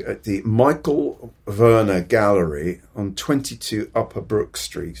view at the Michael Werner Gallery on 22 Upper Brook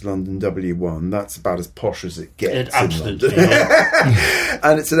Street, London W1. That's about as posh as it gets in London.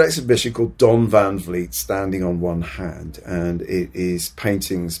 And it's an exhibition called Don Van Vliet, Standing on One Hand. And it is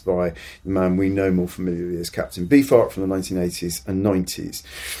paintings by the man we know more familiarly as Captain Beefheart from the 1980s and 90s.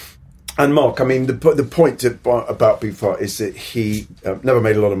 And Mark, I mean, the point about Beefheart is that he never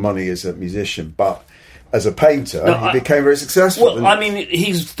made a lot of money as a musician, but as a painter, he became very successful. Well, I mean,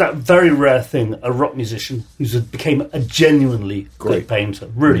 he's that very rare thing, a rock musician who became a genuinely good painter,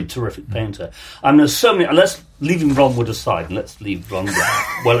 really terrific painter. I mean, there's so many, let's leaving Ron Wood aside, and let's leave Ron Wood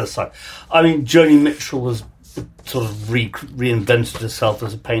well aside. I mean, Joni Mitchell has sort of reinvented herself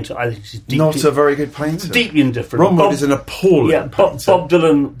as a painter. I think she's deeply... Not a very good painter. Deeply indifferent. Ron Wood is an appalling painter. Bob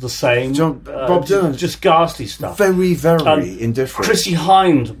Dylan, the same. Bob Dylan. Just ghastly stuff. Very, very indifferent. Chrissie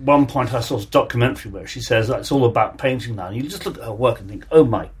Hynde, one point I saw a documentary where she says that it's all about painting now. And you just look at her work and think, oh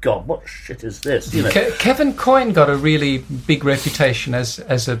my God, what shit is this? Kevin Coyne got a really big reputation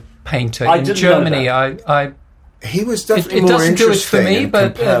as a painter in Germany. He was definitely more interesting. It doesn't do it for me,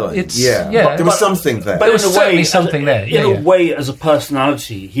 but there was something there. But there was certainly something there. In a way, as a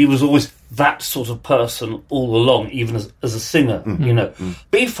personality, he was always that sort of person all along, even as a singer.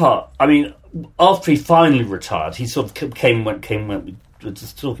 Beefheart. I mean, after he finally retired, he sort of came and went. We were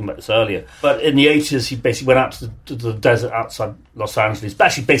just talking about this earlier. But in the 80s, he basically went out to the desert outside Los Angeles,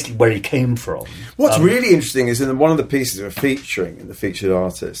 basically where he came from. What's really interesting is in one of the pieces we're featuring in the featured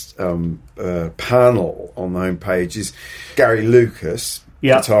artist panel on the homepage is Gary Lucas,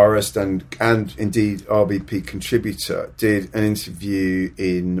 guitarist and indeed RBP contributor, did an interview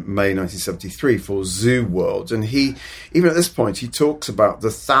in May 1973 for Zoo World, and he, even at this point, he talks about the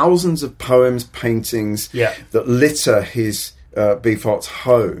thousands of poems, paintings that litter his Beefheart's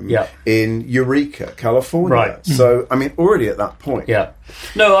home in Eureka, California. Right. So, I mean, already at that point. Yeah.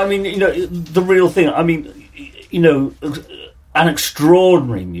 No, I mean, the real thing, I mean, an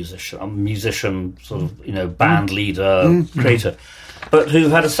extraordinary musician, sort of, band leader, creator, but who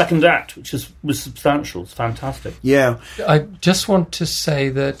had a second act, which was substantial. It's fantastic. Yeah. I just want to say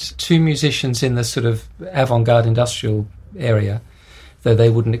that two musicians in the sort of avant-garde industrial area, though they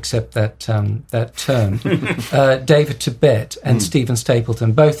wouldn't accept that term, David Tibet and Stephen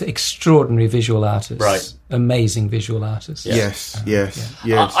Stapleton, both extraordinary visual artists. Right. Amazing visual artists. Yes.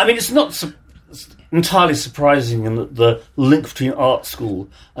 I mean, it's not entirely surprising in that the link between art school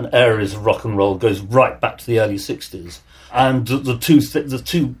and areas of rock and roll goes right back to the early 60s. And the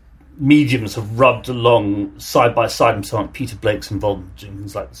two mediums have rubbed along side by side, and so on. Peter Blake's involved in doing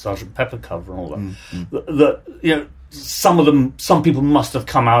things like the Sgt. Pepper cover and all that. Some people must have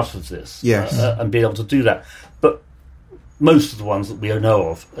come out of this and be able to do that. But most of the ones that we know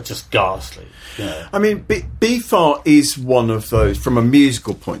of are just ghastly. I mean, Beefheart is one of those, from a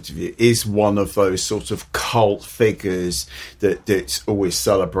musical point of view, is one of those sort of cult figures that's always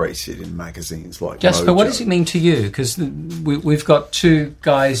celebrated in magazines like Jasper, Mojo. what does it mean to you? Because we've got two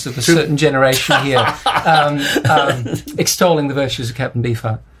guys of a certain generation here extolling the virtues of Captain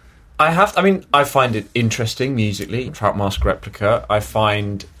Beefheart. I find it interesting musically. Trout Mask Replica. I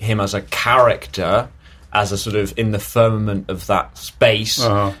find him as a character, as a sort of in the firmament of that space.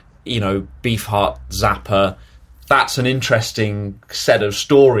 Beefheart, Zappa. That's an interesting set of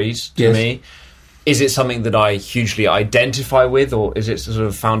stories to me. Is it something that I hugely identify with, or is it sort of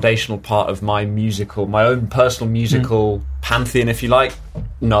a foundational part of my own personal musical pantheon, if you like?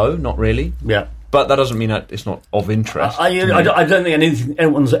 No, not really. Yeah. But that doesn't mean that it's not of interest. I don't think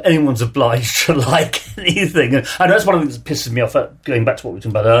anyone's obliged to like anything. And that's one of the things that pisses me off, going back to what we were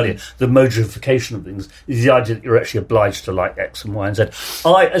talking about earlier, the mojification of things, is the idea that you're actually obliged to like X and Y and Z.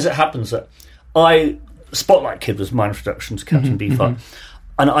 As it happens, Spotlight Kid was my introduction to Captain Beefheart,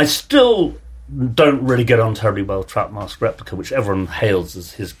 and I still don't really get on terribly well with Trout Mask Replica, which everyone hails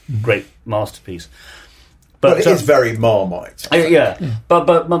as his great masterpiece. But it is very Marmite.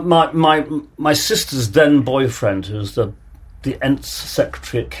 But my sister's then boyfriend, who was the ENTS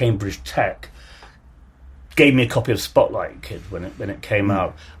secretary at Cambridge Tech, gave me a copy of Spotlight Kid when it came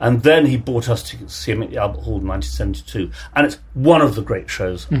out, and then he brought us to see him at the Albert Hall in 1972, and it's one of the great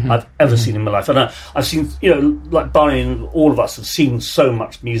shows I've ever seen in my life. And I've seen, like Barney and all of us have seen so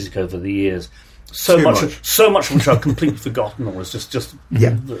much music over the years. So much of which I've completely forgotten, or was just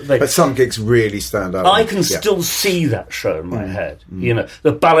but some gigs really stand out. I can still see that show in my head.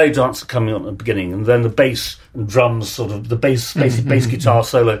 The ballet dancer coming on at the beginning, and then the bass and drums, sort of the bass guitar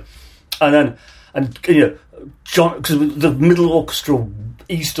solo, and John, because the middle orchestra,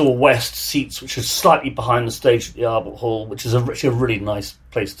 east or west seats, which are slightly behind the stage at the Albert Hall, which is actually a really nice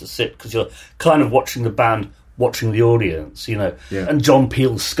place to sit because you're kind of watching the band, watching the audience, and John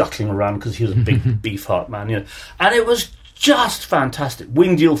Peel scuttling around because he was a big Beefheart man, and it was just fantastic.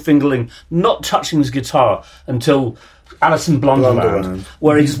 Winged fingering, not touching his guitar until Alison Blunderland,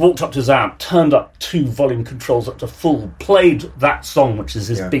 where he just walked up to his amp, turned up 2 volume controls up to full, played that song, which is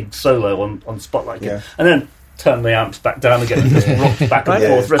his big solo on Spotlight Kid, and then turn the amps back down again and just rock back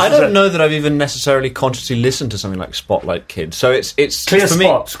and forth. I don't know that I've even necessarily consciously listened to something like Spotlight Kid. So it's Clear for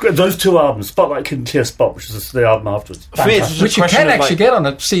Spot. Those 2 albums, Spotlight Kid and Clear Spot, which is the album afterwards. For me, it's which you can actually get on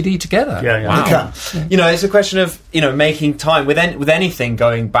a CD together. Yeah. Wow. It's a question of making time with anything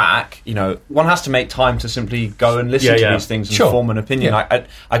going back. One has to make time to simply go and listen to these things and form an opinion.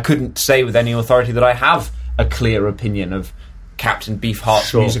 I couldn't say with any authority that I have a clear opinion of Captain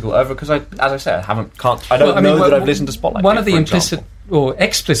Beefheart's musical over, because as I said, I don't know that I've listened to Spotlight. One of the implicit or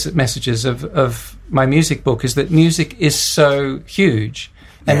explicit messages of my music book is that music is so huge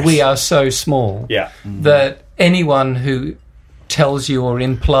and we are so small that anyone who tells you or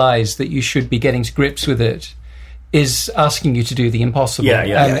implies that you should be getting to grips with it is asking you to do the impossible.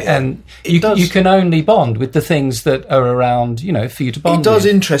 And you can only bond with the things that are around, for you to bond with. It does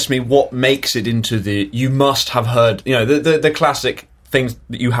interest me what makes it into the you must have heard, the classic things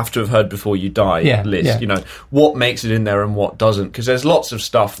that you have to have heard before you die list. What makes it in there and what doesn't. Because there's lots of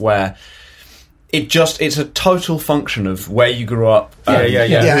stuff where it's a total function of where you grew up, who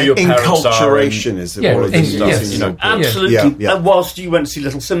your parents are. Enculturation is what it is. Absolutely. Whilst you went to see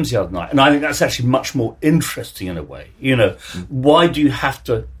Little Sims the other night, and I think that's actually much more interesting in a way. Why do you have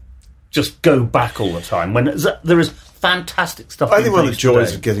to just go back all the time when there is fantastic stuff. I think one of the joys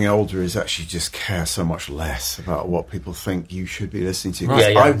today. of getting older is actually just care so much less about what people think you should be listening to. Right. 'Cause Yeah,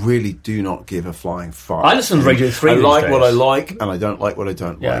 yeah. I really do not give a flying fuck. I listen to Radio 3 I these like days. what I like, and I don't like what I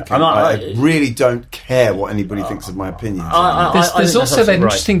don't Yeah, like. and And I- I really don't care what anybody thinks of my opinions. There's think that's also that absolutely right.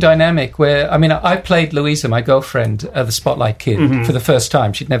 interesting dynamic where, I mean, I played Louisa, my girlfriend, the Spotlight Kid, Mm-hmm. for the first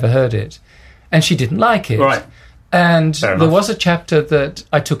time. She'd never heard it. And she didn't like it. Right. And Fair there enough. was a chapter that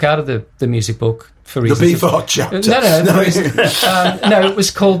I took out of the music book for the reasons. Beefheart chapter. No, no, it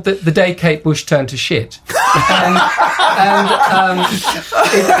was called the Day Kate Bush Turned to Shit.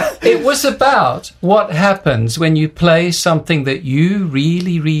 It was about what happens when you play something that you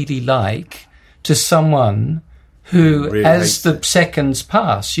really, really like to someone who, Really as hates the it. seconds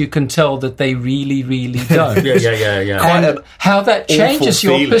pass, you can tell that they really, really don't. Yeah. And how that changes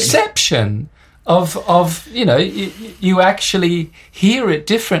your feeling. perception of you actually hear it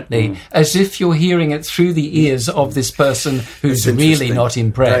differently, as if you're hearing it through the ears of this person who's It's really interesting. not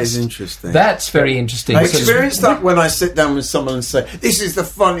impressed. That is interesting. That's very interesting. I So- experience that when I sit down with someone and say, "This is the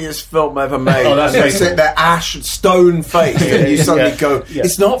funniest film ever made." Oh, that's and they very sit cool. there ash stone faced, and you suddenly go, Yeah.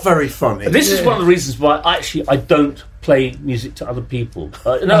 "It's not very funny." This is one of the reasons why I don't play music to other people.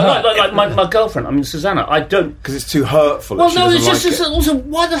 Like my girlfriend, I mean Susanna, I don't. because it's too hurtful. Well, if she no, doesn't it's just like it's also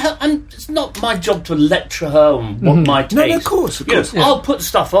why the hell? It's not my job to lecture her on what my taste. No, of course. You know, I'll put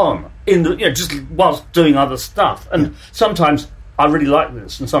stuff on in the just whilst doing other stuff, and sometimes I really like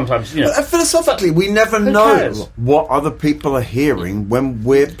this, and sometimes But philosophically, we never who know cares? what other people are hearing when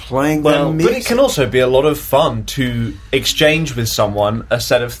we're playing their Well, music. But it can also be a lot of fun to exchange with someone a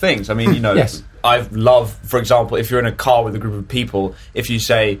set of things. I mean, Yes. I love, for example, if you're in a car with a group of people, if you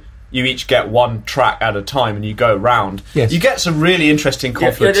say you each get one track at a time and you go round, Yes. you get some really interesting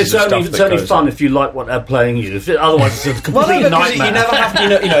conflicts it's of stuff only, that it's only goes fun on. if you like what they're playing you. Otherwise, it's a Well, complete no, because nightmare. you never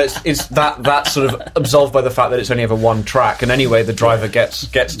have, it's that sort of absolved by the fact that it's only ever one track, and anyway, the driver gets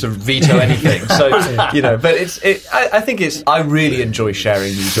to veto anything. So but I really enjoy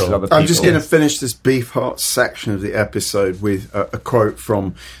sharing these with other people. I'm just going to finish this Beefheart section of the episode with a quote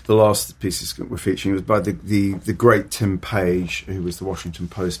from the last pieces we're featuring. It was by the great Tim Page, who was the Washington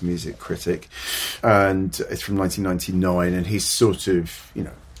Post music critic, and it's from 1999, and he's sort of,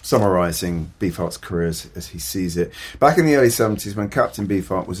 summarising Beefheart's career as he sees it. Back in the early 70s, when Captain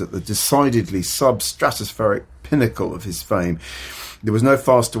Beefheart was at the decidedly sub-stratospheric pinnacle of his fame, there was no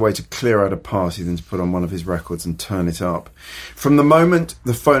faster way to clear out a party than to put on one of his records and turn it up. From the moment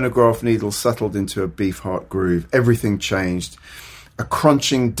the phonograph needle settled into a Beefheart groove, everything changed. A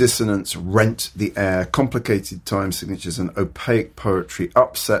crunching dissonance rent the air, complicated time signatures and opaque poetry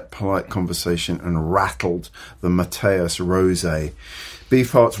upset polite conversation and rattled the Mateus Rosé.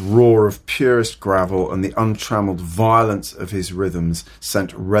 Beefheart's roar of purest gravel and the untrammelled violence of his rhythms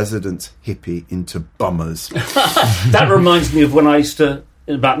sent resident hippie into bummers. That reminds me of when I used to,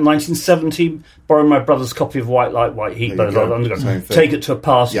 in about 1970, borrow my brother's copy of White Light, White Heat, There you go. Underground, Same thing. take it to a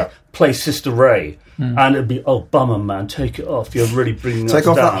party, Yeah. play Sister Ray, and it'd be, oh, bummer, man, take it off. You're really bringing us Take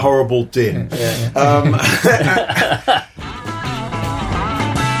off down. that horrible din.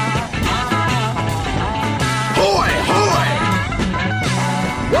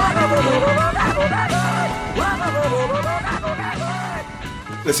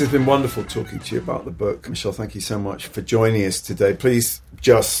 This has been wonderful talking to you about the book. Michel, thank you so much for joining us today. Please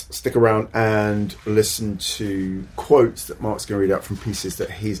just stick around and listen to quotes that Mark's going to read out from pieces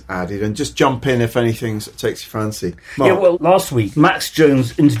that he's added, and just jump in if anything sort of takes your fancy. Mark. Yeah, well, last week, Max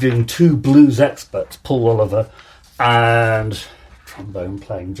Jones interviewing two blues experts, Paul Oliver and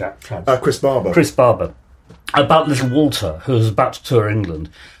trombone-playing Jack Trabb. Chris Barber. Chris Barber, about Little Walter, who was about to tour England.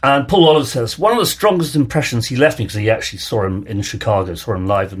 And Paul Oliver says, one of the strongest impressions he left me, because he actually saw him in Chicago, saw him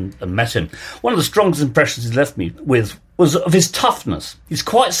live and met him. One of the strongest impressions he left me with was of his toughness. He's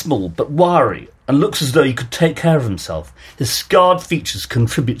quite small, but wiry, and looks as though he could take care of himself. His scarred features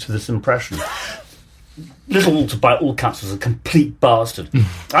contribute to this impression. Little Walter, by all accounts, was a complete bastard.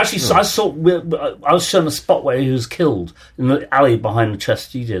 Actually, I was shown a spot where he was killed in the alley behind the Chess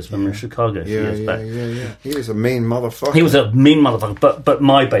Studios when we were in Chicago a few years back. Yeah. He was a mean motherfucker. He was a mean motherfucker, but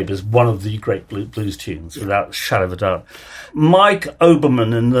My Baby is one of the great blues tunes, without a shadow of a doubt. Mike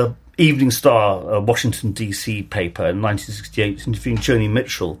Oberman in the Evening Star, Washington, D.C. paper in 1968, interviewing Joni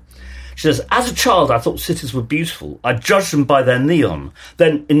Mitchell. She says, as a child, I thought cities were beautiful. I judged them by their neon.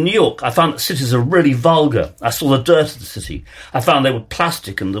 Then, in New York, I found that cities are really vulgar. I saw the dirt of the city. I found they were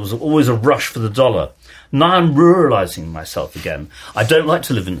plastic and there was always a rush for the dollar. Now I'm ruralising myself again. I don't like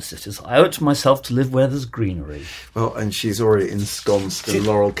to live in the cities. I owe it to myself to live where there's greenery. Well, and she's already ensconced in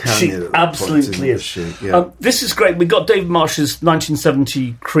Laurel Canyon. She at that absolutely point, is. isn't she? Yeah. This is great. We got David Marsh's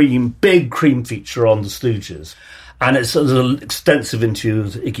 1970 big Cream feature on the Stooges. And there's an extensive interview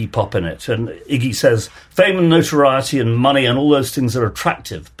with Iggy Pop in it. And Iggy says, fame and notoriety and money and all those things are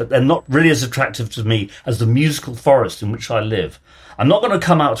attractive, but they're not really as attractive to me as the musical forest in which I live. I'm not going to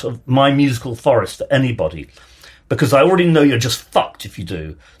come out of my musical forest to anybody, because I already know you're just fucked if you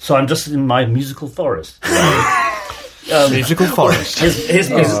do. So I'm just in my musical forest. Musical forest. His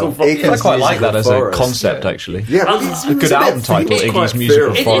musical forest. I quite like that as a Forest. concept, actually. Yeah, well, It's a good album title, Iggy's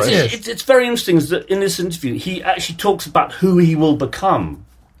Musical Forest. It's very interesting is that in this interview, he actually talks about who he will become,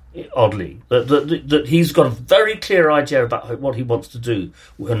 oddly. That he's got a very clear idea about what he wants to do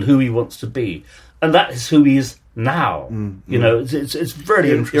and who he wants to be. And that is who he is now. You know, it's really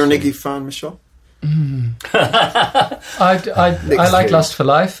interesting. You're an Iggy fan, Michel? I like Lust for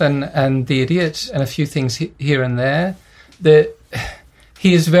Life and The Idiot and a few things here and there.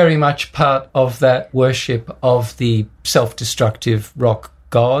 He is very much part of that worship of the self-destructive rock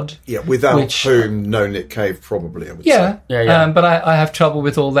god. Yeah, without whom no Nick Cave probably, I would say. Yeah. But I have trouble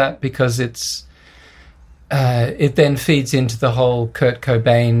with all that because it then feeds into the whole Kurt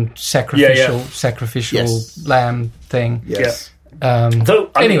Cobain sacrificial lamb thing. Yes.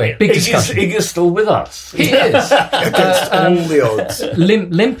 Anyway, big discussion. Iggy's still with us. He is. Against all the odds.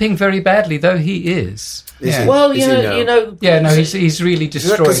 Limping very badly, though he is. Is he? Well, Is he now? Yeah, no, he's really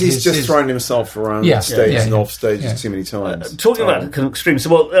destroyed. Because he's just thrown himself around stages and off stages too many times. Talking about kind of extremes,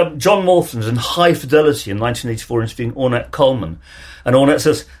 John Morton's in High Fidelity in 1984 interviewing Ornette Coleman, and Ornette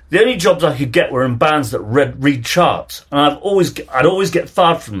says, the only jobs I could get were in bands that read charts, and I'd always get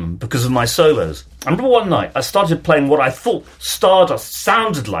fired from them because of my solos. I remember one night I started playing what I thought Stardust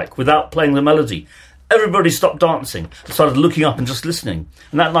sounded like without playing the melody. Everybody stopped dancing and started looking up and just listening.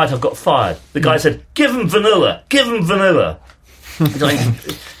 And that night I got fired. The guy said, give him vanilla, give him vanilla.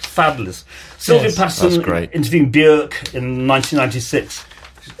 Fabulous. Sylvia Patterson interviewing Björk in 1996.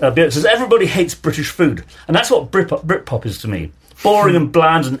 Björk says, everybody hates British food. And that's what Britpop is to me. Boring and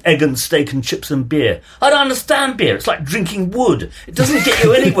bland and egg and steak and chips and beer. I don't understand beer. It's like drinking wood. It doesn't get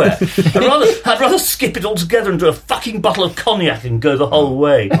you anywhere. I'd rather skip it altogether and do a fucking bottle of cognac and go the whole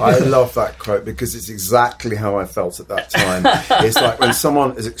way. I love that quote because it's exactly how I felt at that time. It's like when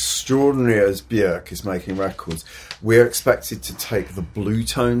someone as extraordinary as Björk is making records, we're expected to take the blue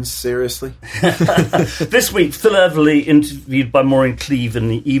tones seriously. This week, Phil Everly, interviewed by Maureen Cleave in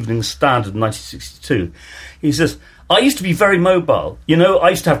the Evening Standard in 1962, he says, I used to be very mobile. You know,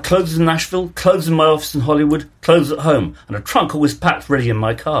 I used to have clothes in Nashville, clothes in my office in Hollywood, clothes at home, and a trunk always packed ready in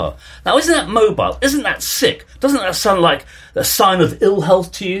my car. Now, isn't that mobile? Isn't that sick? Doesn't that sound like a sign of ill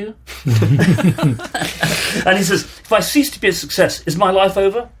health to you? And he says, if I cease to be a success, is my life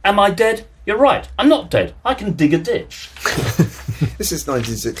over? Am I dead? You're right. I'm not dead. I can dig a ditch. This is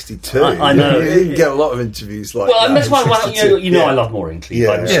 1962. I know. You can get a lot of interviews like that. Well, and that's why I love Maureen Cleave.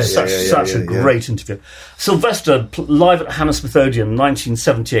 Such a great interview. Sylvester, live at Hammersmith Odeon,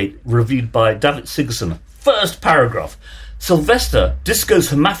 1978, reviewed by David Sigerson. First paragraph. Sylvester, Disco's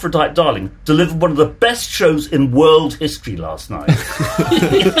hermaphrodite darling, delivered one of the best shows in world history last night.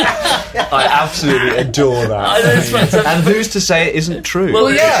 I absolutely adore that. And who's to say it isn't true? Well,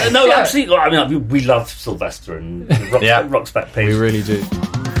 absolutely. I mean, we love Sylvester and Rock's Back Page. We really do.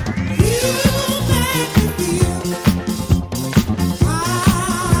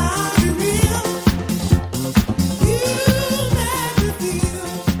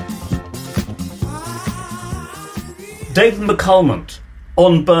 David McCalmont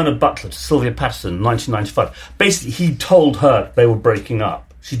on Bernard Butler to Sylvia Patterson, 1995. Basically, he told her they were breaking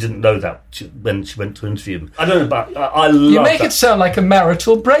up. She didn't know that when she went to interview him. I don't know about... I love You make it sound like a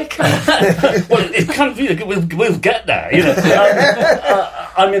marital breakup. Well, it kind of... We'll get there, you know.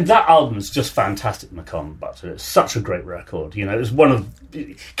 I mean, that album is just fantastic, McCallum Butler. It's such a great record, you know. It's one of...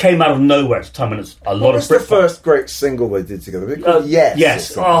 It came out of nowhere at a time when it's a lot of... What was the first great single they did together?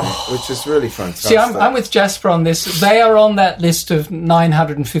 Yes. Which is really fantastic. See, I'm with Jasper on this. They are on that list of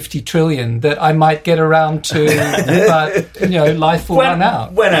 950 trillion that I might get around to, but, you know, life will run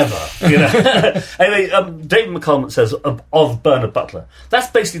out. Whenever, you know. Anyway, David McCallum says of Bernard Butler, that's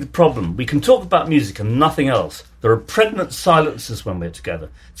basically the problem. We can talk about music and nothing else. There are pregnant silences when we're together.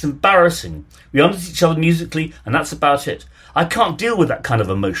 It's embarrassing. We understand each other musically, and that's about it. I can't deal with that kind of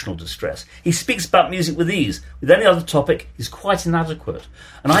emotional distress. He speaks about music with ease. With any other topic, he's quite inadequate.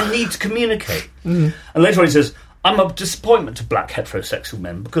 And I need to communicate. And later on he says, I'm a disappointment to black heterosexual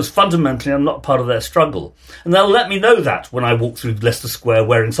men because fundamentally I'm not part of their struggle. And they'll let me know that when I walk through Leicester Square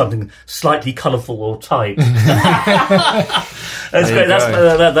wearing something slightly colourful or tight. That's great.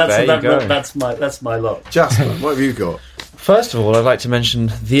 That's my lot. Jasper, what have you got? First of all, I'd like to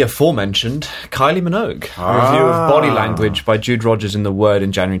mention the aforementioned Kylie Minogue. A review of Body Language by Jude Rogers in The Word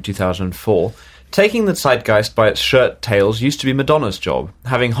in January 2004. Taking the zeitgeist by its shirt tails used to be Madonna's job,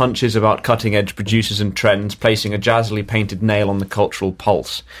 having hunches about cutting-edge producers and trends, placing a jazzily painted nail on the cultural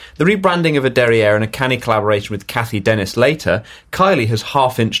pulse. The rebranding of a derriere and a canny collaboration with Kathy Dennis later, Kylie has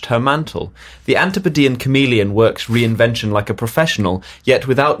half-inched her mantle. The Antipodean chameleon works reinvention like a professional, yet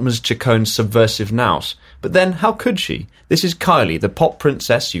without Ms. Chacon's subversive nous. But then, how could she? This is Kylie, the pop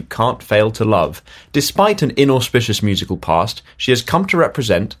princess you can't fail to love. Despite an inauspicious musical past, she has come to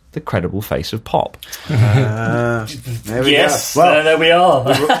represent the credible face of pop. There we Yes, go. Well, there we are.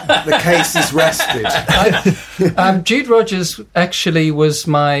 the case is rested. Jude Rogers actually was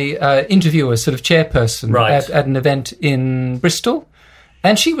my interviewer, sort of chairperson Right. at an event in Bristol.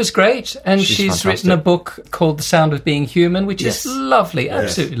 And she was great. And she's fantastic. written a book called The Sound of Being Human, which Yes. is lovely,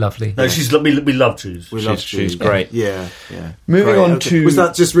 absolutely lovely. No, we love Jews. We love she's Jude. great. Yeah. Moving Great. on Okay. to- Was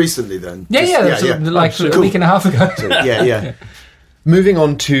that just recently then? Yeah, that was like a week and a half ago. Yeah. Moving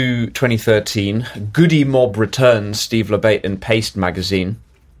on to 2013, Goody Mob returns, Steve LeBate in Paste magazine.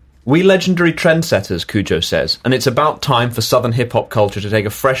 We legendary trendsetters, Cujo says, and it's about time for southern hip-hop culture to take a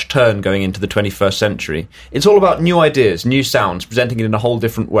fresh turn going into the 21st century. It's all about new ideas, new sounds, presenting it in a whole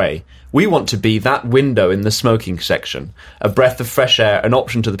different way. We want to be that window in the smoking section, a breath of fresh air, an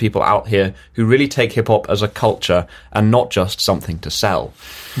option to the people out here who really take hip-hop as a culture and not just something to sell.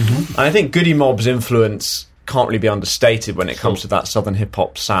 Mm-hmm. And I think Goody Mob's influence can't really be understated when it comes to that southern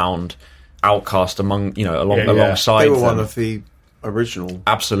hip-hop sound. Outkast alongside They were them. one of the original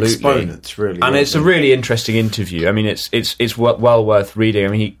Absolutely. exponents, really. And weren't it's a they? really interesting interview. I mean, it's well worth reading. I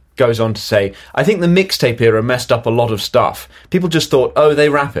mean, he goes on to say, I think the mixtape era messed up a lot of stuff. People just thought, oh, they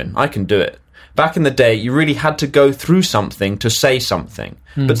rapping, I can do it. Back in the day, you really had to go through something to say something.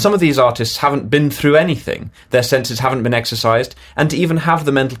 But some of these artists haven't been through anything. Their senses haven't been exercised. And to even have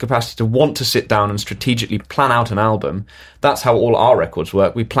the mental capacity to want to sit down and strategically plan out an album, that's how all our records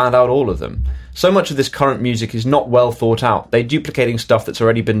work. We planned out all of them. So much of this current music is not well thought out. They're duplicating stuff that's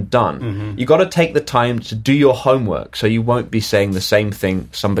already been done. You've got to take the time to do your homework so you won't be saying the same thing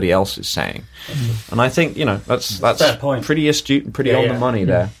somebody else is saying. And I think, that's Fair point. pretty astute and pretty on the money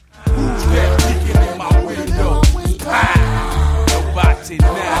there.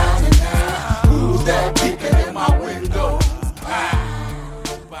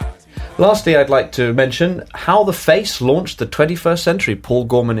 Lastly, I'd like to mention How the Face launched the 21st century, Paul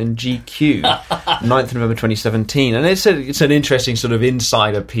Gorman in GQ, 9th November 2017. And it's an interesting sort of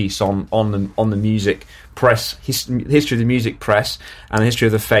insider piece on the music press, history of the music press and the history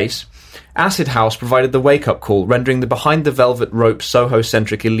of the Face. Acid House provided the wake-up call, rendering the behind-the-velvet-rope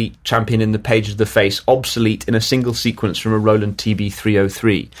Soho-centric elite champion in the page of the Face obsolete in a single sequence from a Roland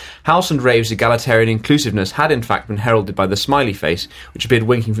TB-303. House and Rave's egalitarian inclusiveness had in fact been heralded by the smiley face, which appeared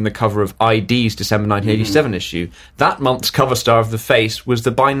winking from the cover of ID's December 1987 issue. That month's cover star of the Face was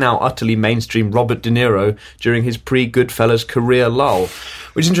the by now utterly mainstream Robert De Niro during his pre-Goodfellas career lull.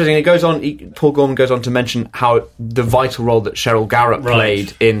 Which is interesting. It goes on. Paul Gorman goes on to mention how the vital role that Cheryl Garrett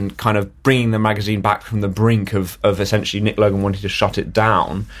played in kind of bringing the magazine back from the brink of essentially Nick Logan wanting to shut it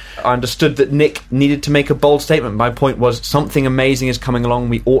down. I understood that Nick needed to make a bold statement. My point was, something amazing is coming along.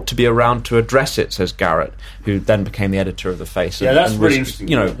 We ought to be around to address it, says Garrett, who then became the editor of the Face. Yeah, that's and really was,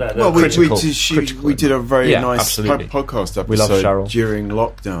 interesting. Well, critical. we did a very nice absolutely. podcast episode We love Cheryl. during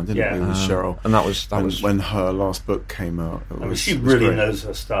lockdown, didn't we, with Cheryl? And that was when her last book came out. She really knows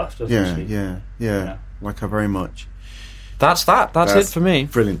her stuff, doesn't she? Yeah. Like her very much. That's it for me.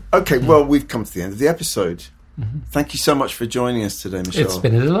 Brilliant. Okay, well, we've come to the end of the episode. Thank you so much for joining us today, Michelle. It's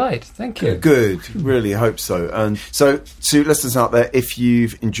been a delight. Thank you. Good. Really hope so. And so, to listeners out there, if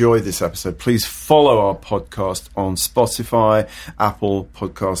you've enjoyed this episode, please follow our podcast on Spotify, Apple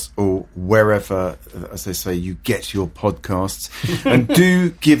Podcasts, or wherever, as they say, you get your podcasts. And do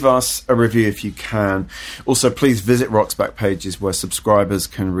give us a review if you can. Also, please visit Rock's Back Pages, where subscribers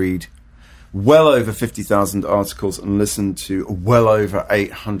can read well over 50,000 articles and listen to well over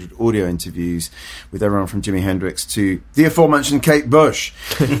 800 audio interviews with everyone from Jimi Hendrix to the aforementioned Kate Bush.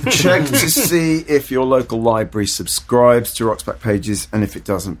 Check to see if your local library subscribes to Rock's Back Pages, and if it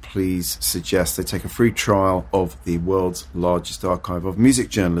doesn't, please suggest they take a free trial of the world's largest archive of music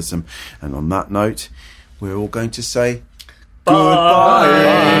journalism. And on that note, we're all going to say goodbye.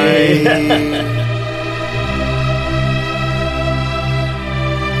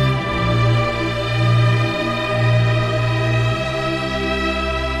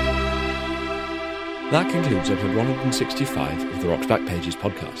 That concludes episode 165 of the Rock's Back Pages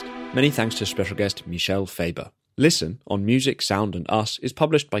podcast. Many thanks to special guest Michel Faber. Listen on Music, Sound and Us is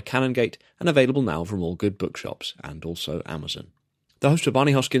published by Canongate and available now from all good bookshops and also Amazon. The hosts were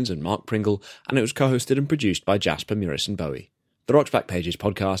Barney Hoskins and Mark Pringle, and it was co-hosted and produced by Jasper Murison Bowie. The Rock's Back Pages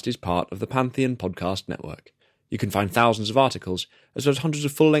podcast is part of the Pantheon Podcast Network. You can find thousands of articles, as well as hundreds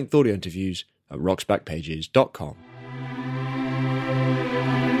of full-length audio interviews at rocksbackpages.com.